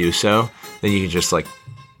head to do so, then you can just like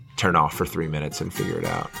turn off for 3 minutes and figure it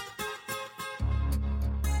out.